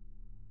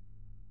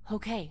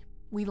 Okay,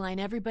 we line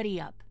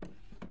everybody up.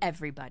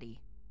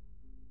 Everybody.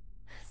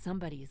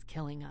 Somebody is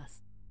killing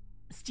us.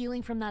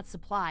 Stealing from that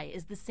supply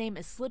is the same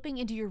as slipping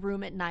into your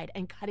room at night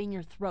and cutting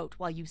your throat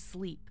while you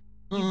sleep.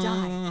 You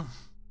die.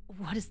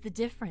 What is the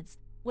difference?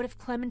 What if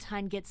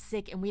Clementine gets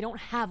sick and we don't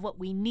have what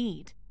we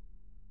need?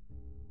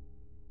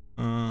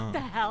 What the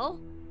hell?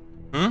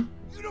 You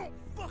don't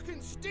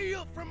fucking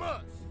steal from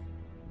us!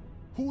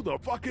 Who the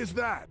fuck is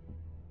that?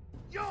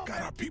 Yo,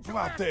 got our people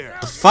out there.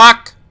 The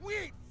fuck? We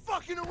ain't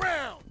fucking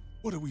around!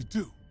 What do we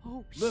do?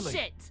 Oh, Lily.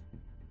 shit!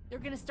 They're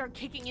gonna start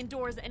kicking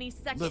indoors any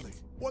second. Lily,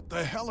 what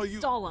the hell are you...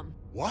 Stall him.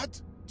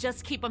 What?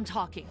 Just keep him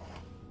talking.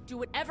 Do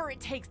whatever it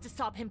takes to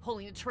stop him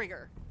pulling the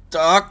trigger.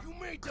 Duck. You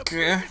made the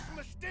biggest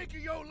mistake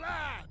of your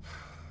life!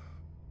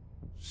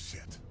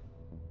 Shit.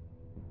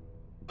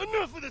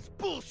 Enough of this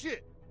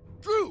bullshit!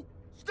 Drew,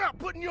 stop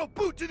putting your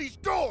boot to these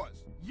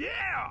doors!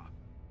 Yeah!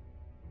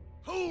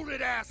 Hold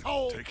it,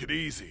 asshole! Take it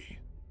easy.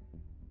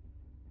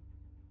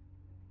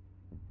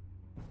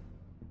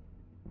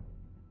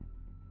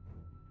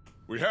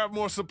 We have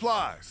more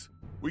supplies.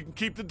 We can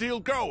keep the deal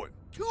going.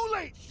 Too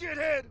late,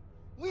 shithead!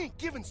 We ain't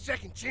giving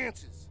second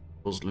chances.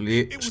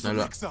 It was a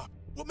mix-up.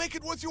 We'll make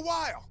it worth your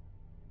while.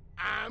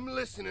 I'm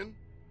listening.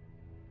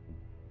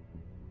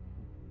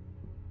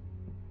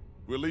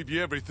 We'll leave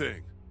you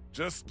everything.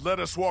 Just let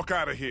us walk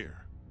out of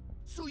here.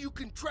 So you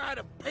can try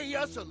to pay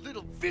us a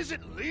little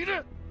visit,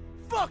 leader?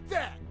 Fuck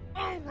that!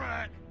 All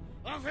right,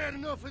 I've had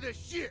enough of this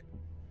shit.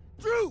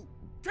 Drew,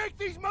 Take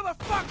these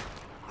motherfuckers!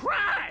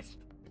 Christ!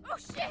 Oh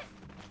shit!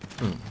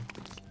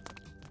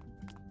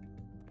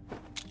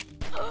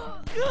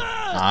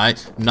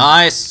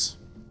 Nice!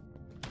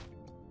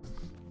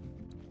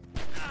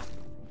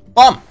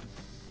 Bam!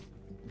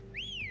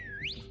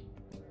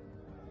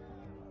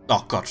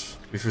 Oh Gott,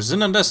 wie viel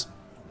sind denn das?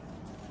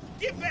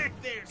 Get back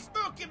there!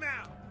 Smoke him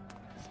out!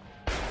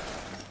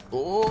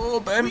 Oh,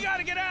 bam! We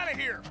gotta get out of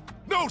here!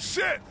 No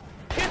shit!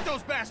 Get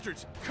those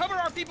bastards! Cover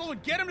our people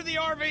and get them to the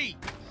RV!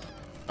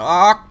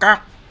 Okay.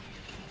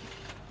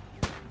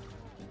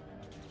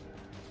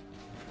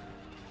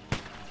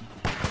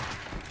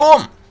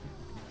 Boom!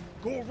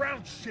 Go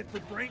around, shit for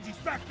brains. He's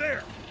back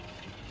there.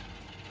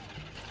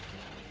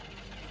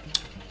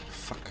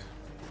 Fuck.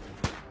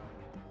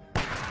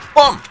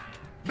 Boom!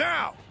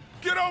 Now!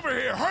 Get over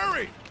here!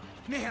 Hurry!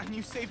 Man,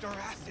 you saved our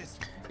asses.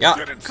 Ja,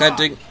 kein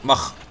Ding.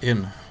 Mach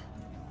hin.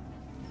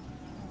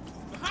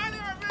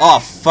 Oh,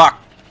 fuck.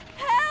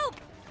 Help!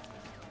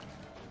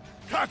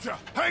 Katja,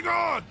 hang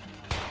on!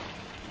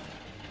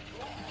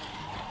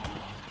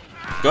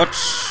 Gott,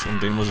 um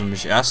den muss ich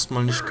mich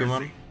erstmal nicht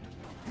kümmern.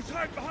 He's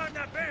hiding behind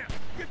that van.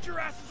 Get your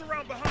asses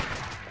around behind.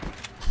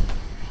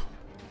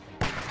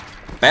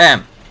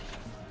 Bam!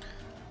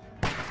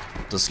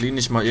 Dass Lee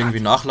nicht mal irgendwie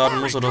nachladen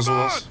muss oder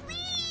sowas.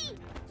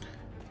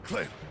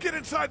 Clint, get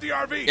inside the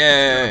RV.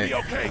 Yay. It's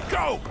gonna be okay.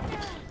 Go!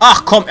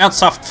 Ach komm,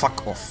 ernsthaft,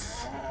 fuck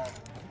off.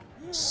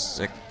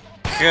 Säcke.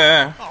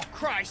 Oh,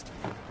 Christ!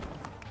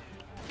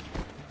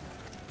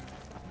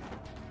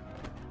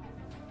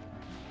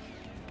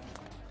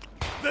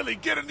 Lily,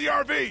 get in the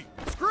RV!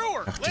 Screw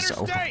her! Ach, die Let ist her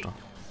ja auch noch stay! da.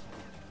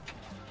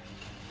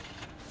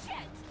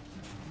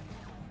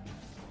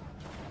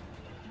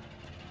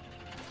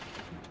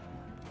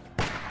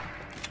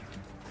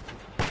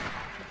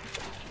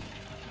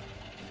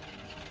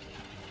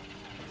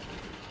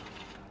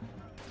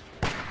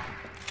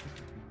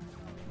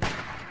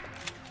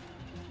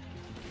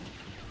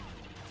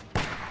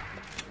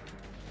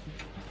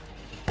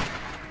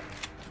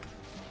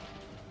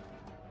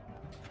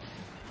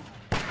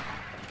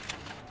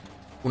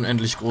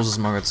 Unendlich großes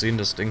Magazin,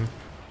 das Ding.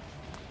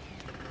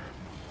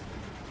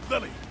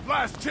 Lily,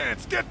 last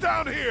chance, get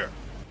down here!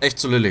 Echt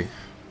zu Lilly.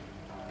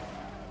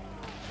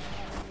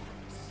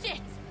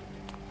 Shit!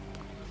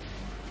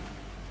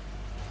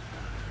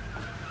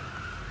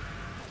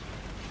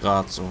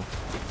 Grad so.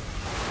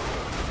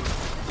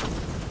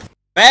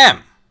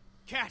 Bam!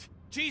 Cat,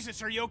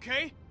 Jesus, are you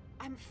okay?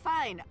 I'm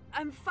fine.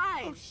 I'm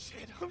fine. Oh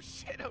shit, oh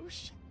shit, oh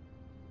shit.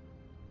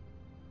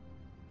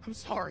 I'm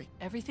sorry.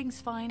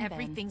 Everything's fine, Ben.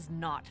 Everything's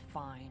not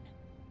fine.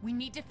 We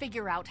need to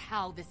figure out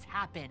how this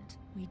happened.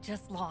 We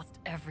just lost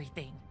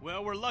everything.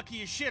 Well, we're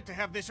lucky as shit to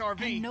have this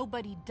RV. And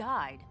nobody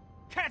died.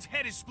 Cat's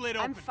head is split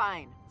open. I'm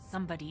fine.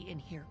 Somebody in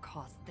here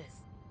caused this.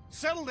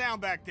 Settle down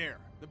back there.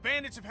 The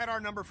bandits have had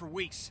our number for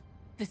weeks.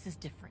 This is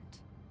different.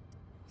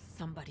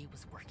 Somebody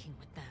was working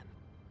with them.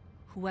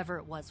 Whoever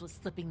it was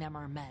slipping them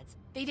our meds.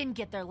 They didn't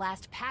get their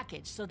last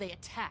package, so they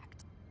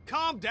attacked.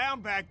 Calm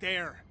down back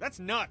there. That's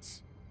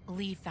nuts.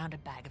 Lee found a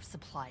bag of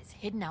supplies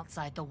hidden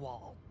outside the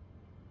wall.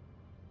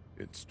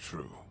 It's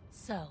true.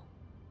 So,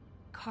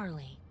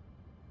 Carly,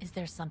 is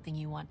there something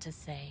you want to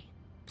say?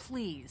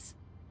 Please.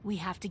 We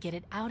have to get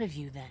it out of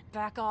you then.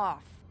 Back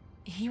off.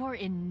 You're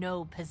in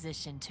no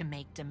position to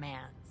make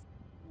demands.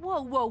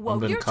 Whoa, whoa, whoa.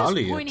 Und wenn You're just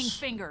Carly pointing jetzt-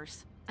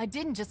 fingers. I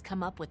didn't just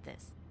come up with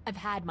this. I've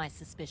had my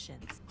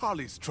suspicions.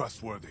 Harley's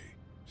trustworthy.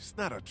 She's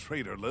not a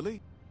traitor,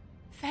 Lily.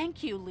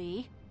 Thank you,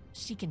 Lee.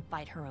 She can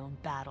fight her own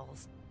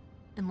battles.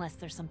 Unless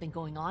there's something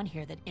going on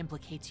here that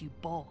implicates you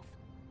both.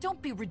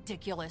 Don't be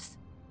ridiculous.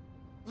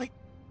 Like,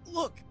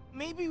 look,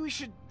 maybe we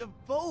should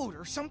vote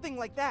or something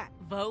like that.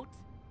 Vote?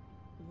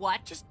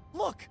 What? Just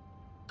look.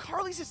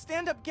 Carly's a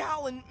stand-up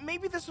gal, and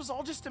maybe this was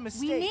all just a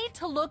mistake. We need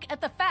to look at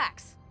the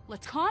facts.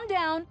 Let's calm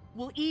down,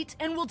 we'll eat,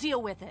 and we'll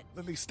deal with it.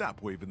 Lily,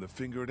 stop waving the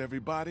finger at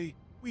everybody.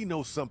 We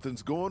know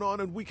something's going on,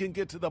 and we can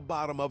get to the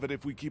bottom of it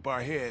if we keep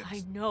our heads.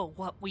 I know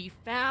what we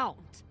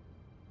found.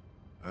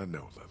 I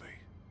know, Lily.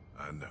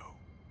 I know.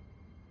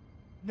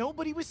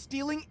 Nobody was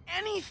stealing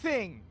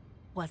anything.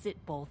 Was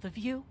it both of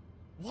you?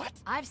 What?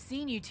 I've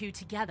seen you two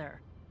together.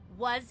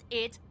 Was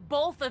it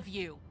both of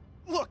you?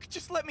 Look,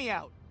 just let me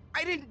out.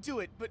 I didn't do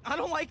it, but I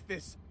don't like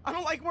this. I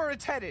don't like where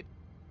it's headed.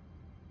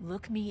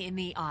 Look me in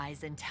the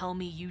eyes and tell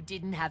me you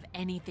didn't have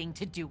anything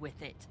to do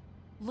with it.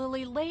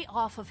 Lily, lay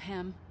off of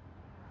him.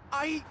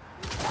 I...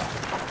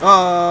 What's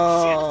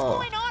Oh!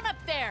 going on up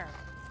there?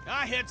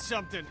 I hit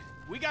something.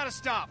 We gotta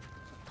stop.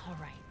 All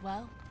right,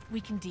 well, we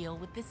can deal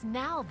with this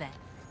now then.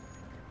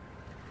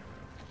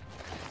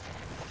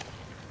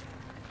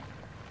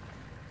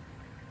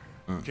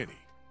 Kenny,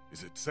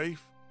 is it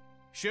safe?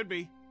 Should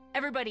be.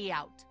 Everybody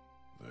out.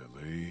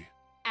 Lily.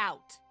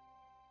 Out.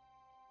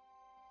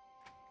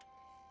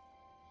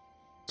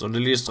 So,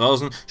 Lilly ist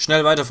draußen.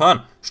 Schnell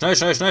weiterfahren. Schnell,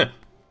 schnell, schnell.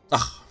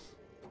 Ach.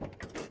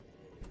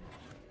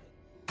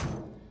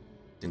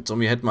 Den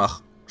Zombie hätten wir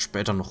auch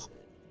später noch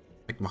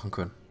wegmachen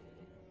können.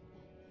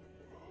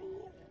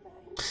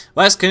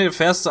 Weißt du,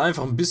 fährst du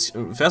einfach ein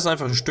bisschen, fährst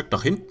einfach ein Stück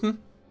nach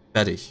hinten.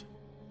 Fertig.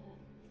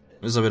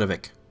 Ist er wieder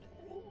weg.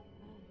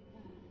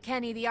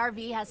 Kenny, the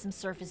RV has some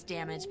surface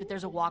damage, but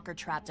there's a walker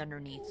trapped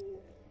underneath.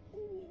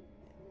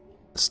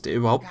 Dass der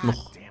überhaupt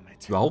noch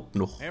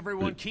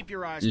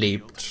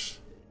lebt.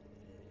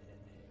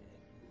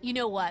 You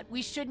know what?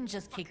 We shouldn't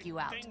just kick you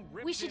out.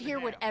 We should hear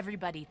what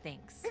everybody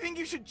thinks. I think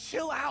you should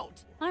chill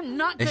out. I'm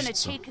not gonna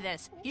take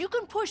this. You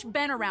can push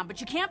Ben around, but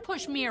you can't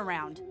push me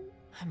around.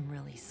 I'm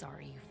really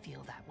sorry you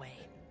feel that way.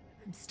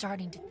 I'm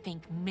starting to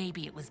think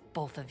maybe it was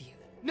both of you.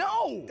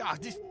 No!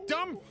 This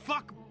dumb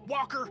fuck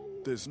Walker.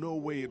 There's no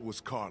way it was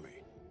Carly.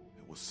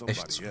 It was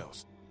somebody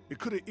else. It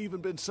could have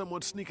even been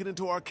someone sneaking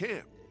into our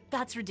camp.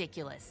 That's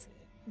ridiculous.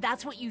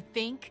 That's what you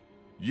think?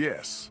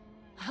 Yes.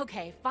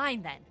 Okay,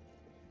 fine then.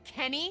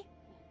 Kenny?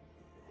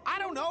 I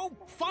don't know.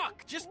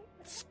 Fuck. Just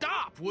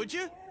stop, would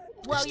you?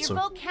 Well, your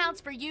vote counts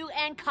for you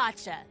and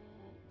Katjaa.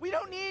 We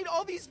don't need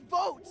all these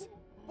votes.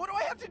 What do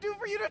I have to do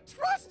for you to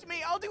trust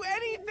me? I'll do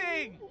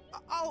anything.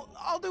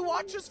 I'll do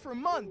watches for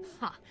months.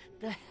 Huh.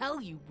 The hell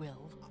you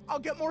will. I'll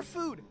get more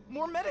food,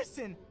 more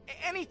medicine,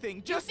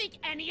 anything. Just... You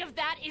think any of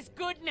that is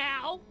good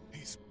now?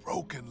 He's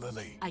broken,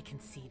 Lily. I can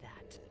see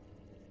that.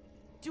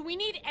 Do we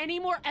need any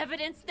more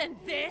evidence than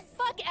this?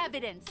 Fuck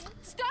evidence.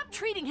 Stop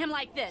treating him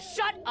like this.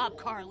 Shut up,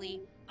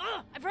 Carly.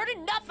 Ugh, I've heard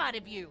enough out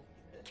of you.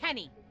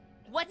 Kenny,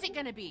 what's it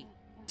gonna be?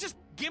 Just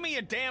give me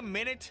a damn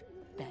minute.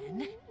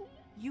 Ben,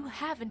 you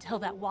have until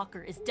that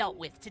walker is dealt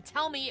with to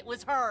tell me it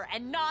was her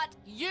and not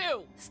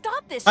you.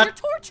 Stop this. You're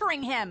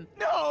torturing him.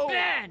 No.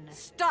 Ben,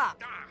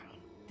 stop.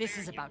 This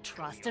is about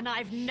trust, and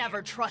I've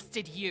never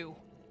trusted you.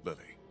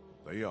 Lily,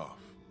 lay off.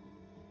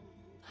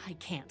 I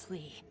can't,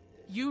 Lee.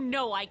 You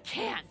know I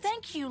can't.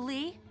 Thank you,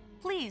 Lee.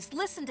 Please,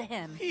 listen to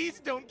him.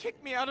 Please don't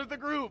kick me out of the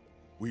group.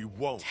 We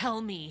won't.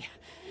 Tell me.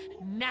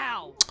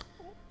 Now.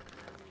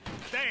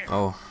 There.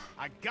 Oh.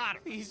 I got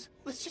it. Please,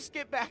 let's just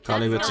get back.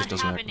 Carly wird sich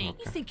das merken.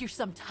 You think you're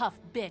some tough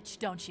bitch,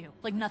 don't you?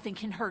 Like nothing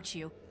can hurt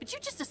you. But you're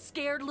just a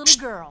scared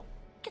little girl.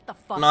 Get the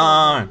fuck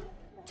Nein. over.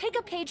 Take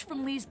a page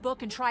from Lee's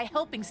book and try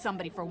helping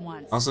somebody for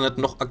once. Also nicht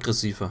noch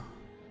aggressiver.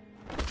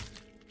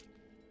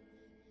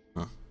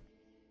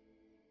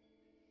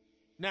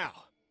 Now,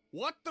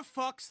 what the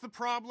fuck's the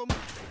problem?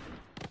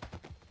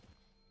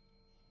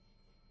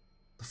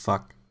 The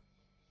fuck.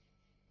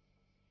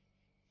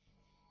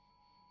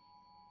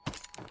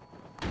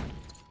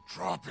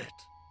 Drop it.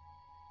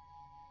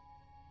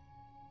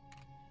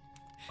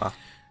 Ah.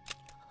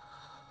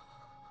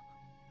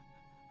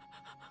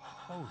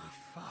 Holy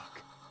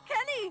fuck.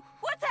 Kenny,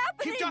 what's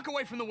happening? Keep duck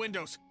away from the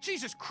windows.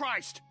 Jesus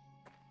Christ.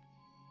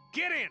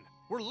 Get in.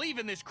 We're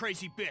leaving this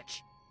crazy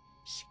bitch.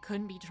 She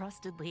couldn't be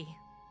trusted, Lee.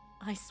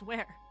 I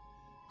swear.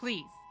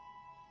 Please.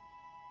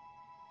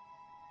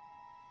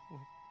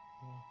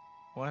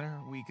 What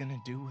are we gonna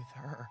do with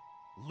her?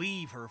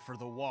 Leave her for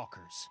the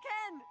walkers.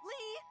 Ken,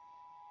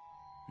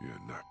 Lee!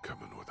 You're not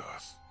coming with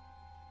us.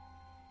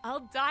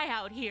 I'll die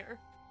out here.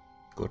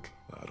 Good.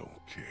 I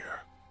don't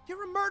care.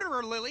 You're a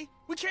murderer, Lily.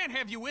 We can't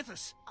have you with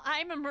us.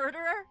 I'm a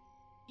murderer?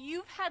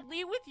 You've had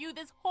Lee with you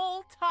this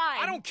whole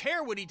time. I don't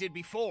care what he did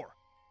before.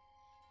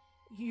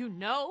 You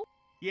know?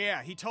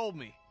 Yeah, he told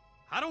me.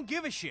 I don't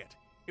give a shit.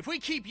 If we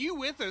keep you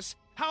with us,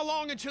 how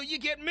long until you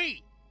get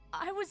me?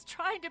 I was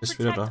trying to Ist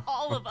wieder protect da.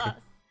 all of Okay.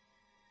 us.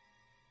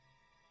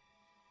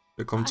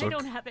 Willkommen I zurück.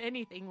 don't have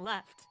anything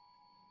left.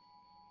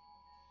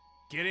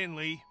 Get in,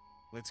 Lee.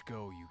 Let's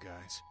go, you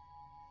guys.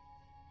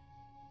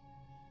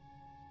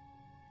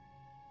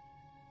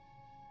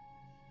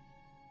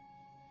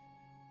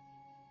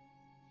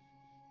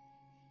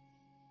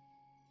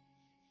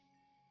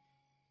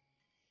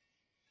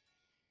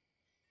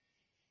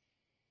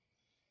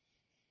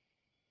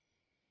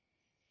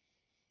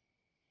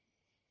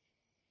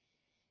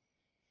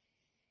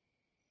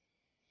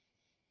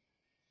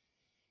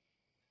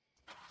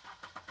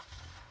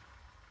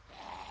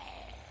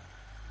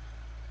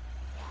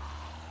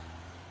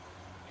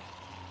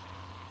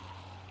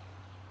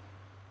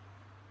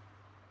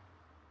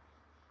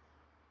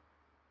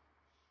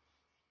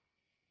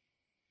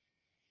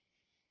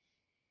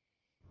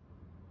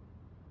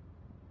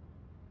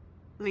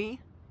 Lee,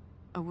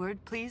 a word,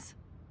 please?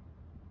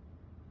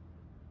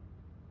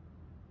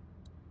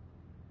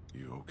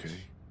 You okay?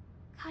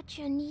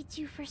 Katjaa needs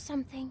you for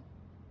something.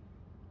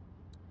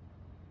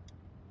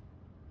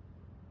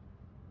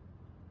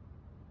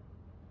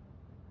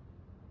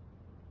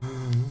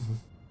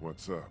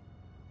 What's up?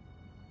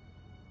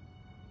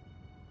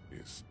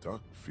 Is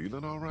Duck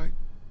feeling all right?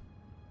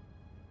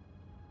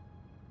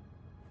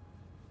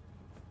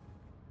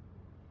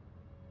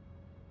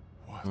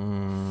 What the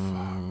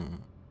fuck?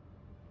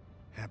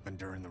 Happened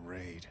during the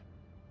raid.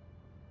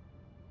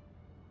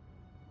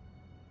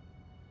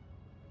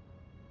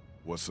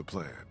 What's the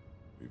plan?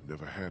 We've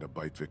never had a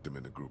bite victim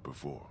in the group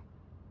before.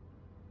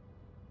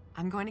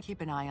 I'm going to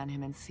keep an eye on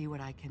him and see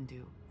what I can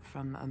do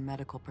from a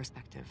medical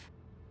perspective.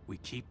 We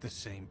keep the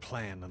same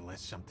plan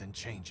unless something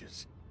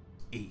changes.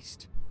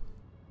 East.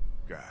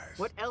 Guys.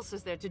 What else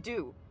is there to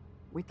do?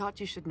 We thought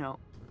you should know.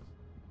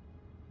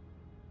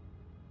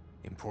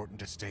 Important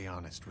to stay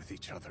honest with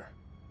each other.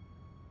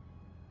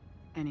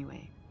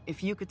 Anyway,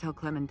 If you could tell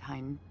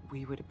Clementine,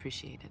 we would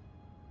appreciate it.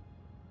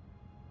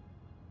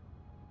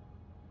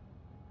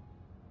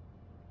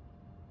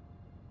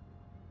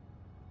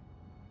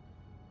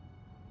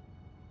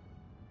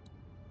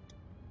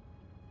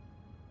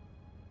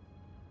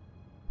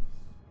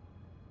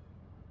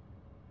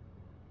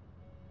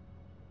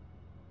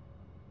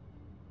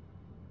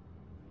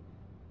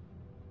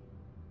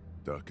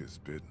 Duck is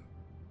bitten.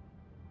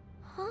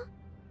 Huh?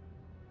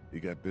 He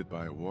got bit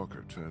by a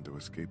walker trying to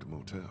escape the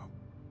motel.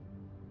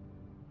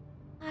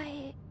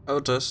 I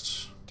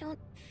Test. don't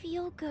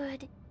feel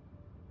good.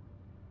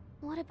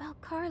 What about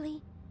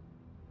Carly?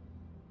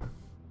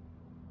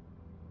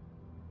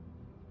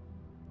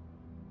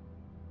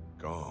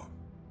 Gone,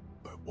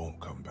 but won't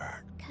come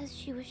back. 'Cause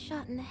she was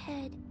shot in the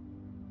head.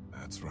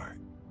 That's right.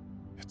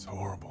 It's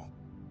horrible.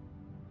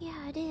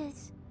 Yeah, it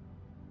is.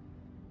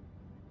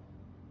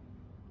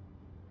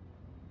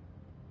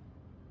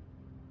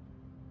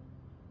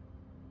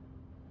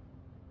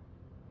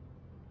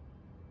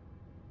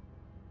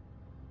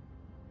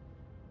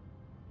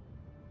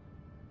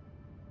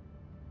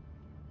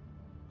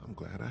 I'm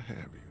glad I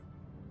have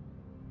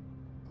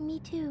you. Me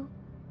too.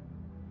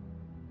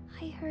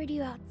 I heard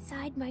you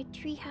outside my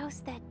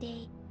treehouse that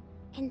day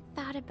and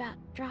thought about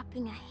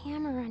dropping a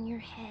hammer on your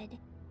head.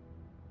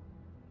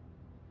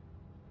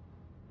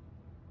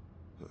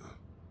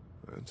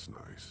 That's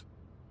nice.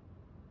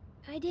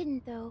 I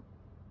didn't, though.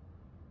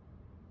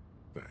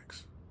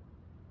 Thanks.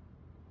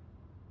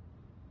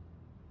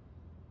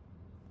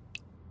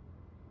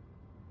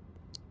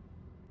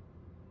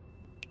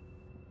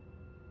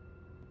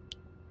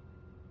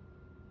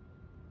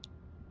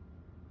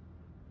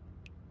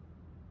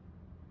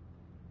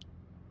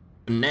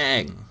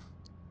 Nag.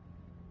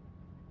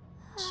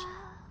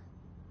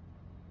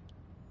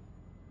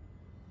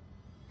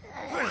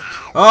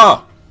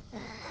 Oh!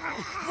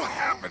 What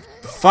happened?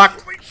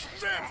 Fuck! Holy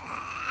shit!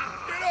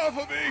 Get off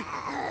of me!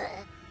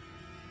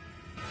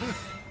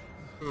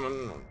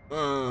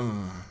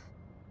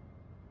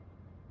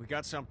 We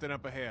got something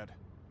up ahead.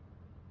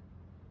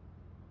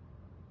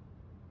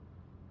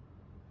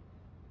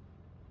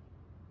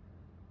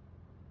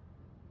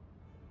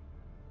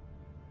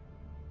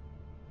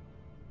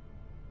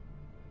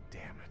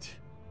 Damn it.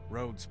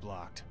 Road's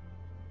blocked.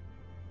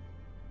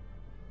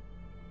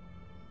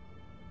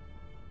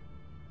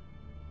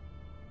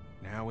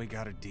 Now we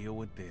gotta deal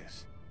with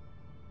this.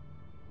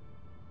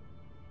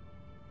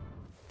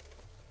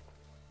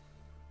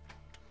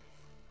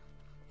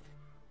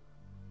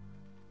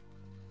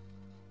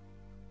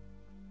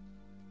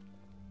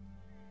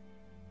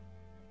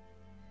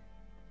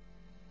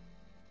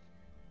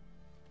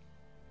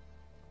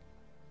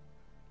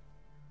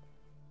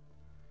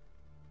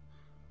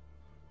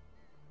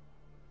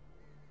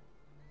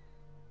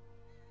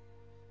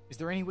 Is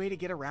there any way to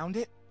get around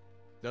it?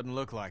 Doesn't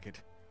look like it.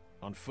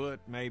 On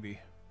foot, maybe.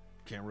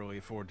 Can't really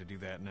afford to do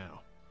that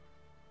now.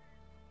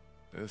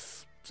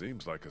 This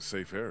seems like a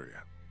safe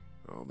area.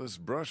 All this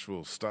brush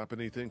will stop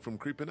anything from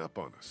creeping up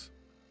on us.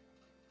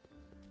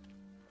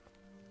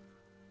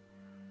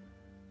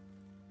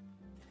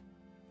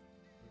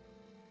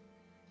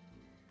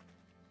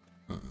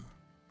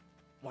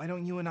 Why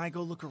don't you and I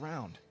go look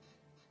around?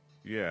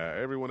 Yeah,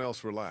 everyone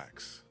else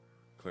relax.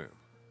 Clem,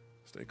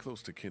 stay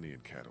close to Kenny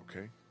and Kat,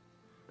 okay?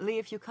 Lee,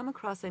 if you come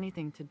across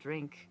anything to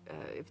drink,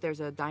 if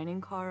there's a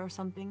dining car or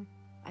something,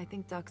 I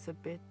think Duck's a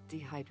bit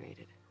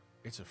dehydrated.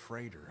 It's a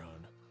freighter,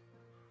 hon.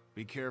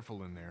 Be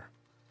careful in there.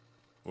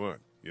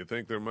 What? You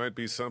think there might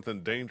be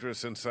something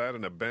dangerous inside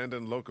an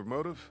abandoned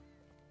locomotive?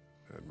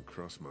 Hadn't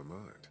crossed my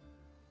mind.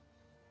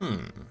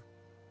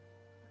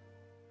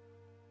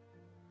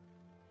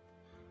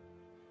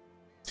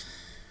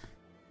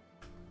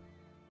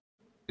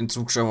 Den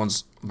Zug schauen wir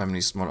uns beim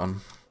nächsten Mal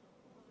an.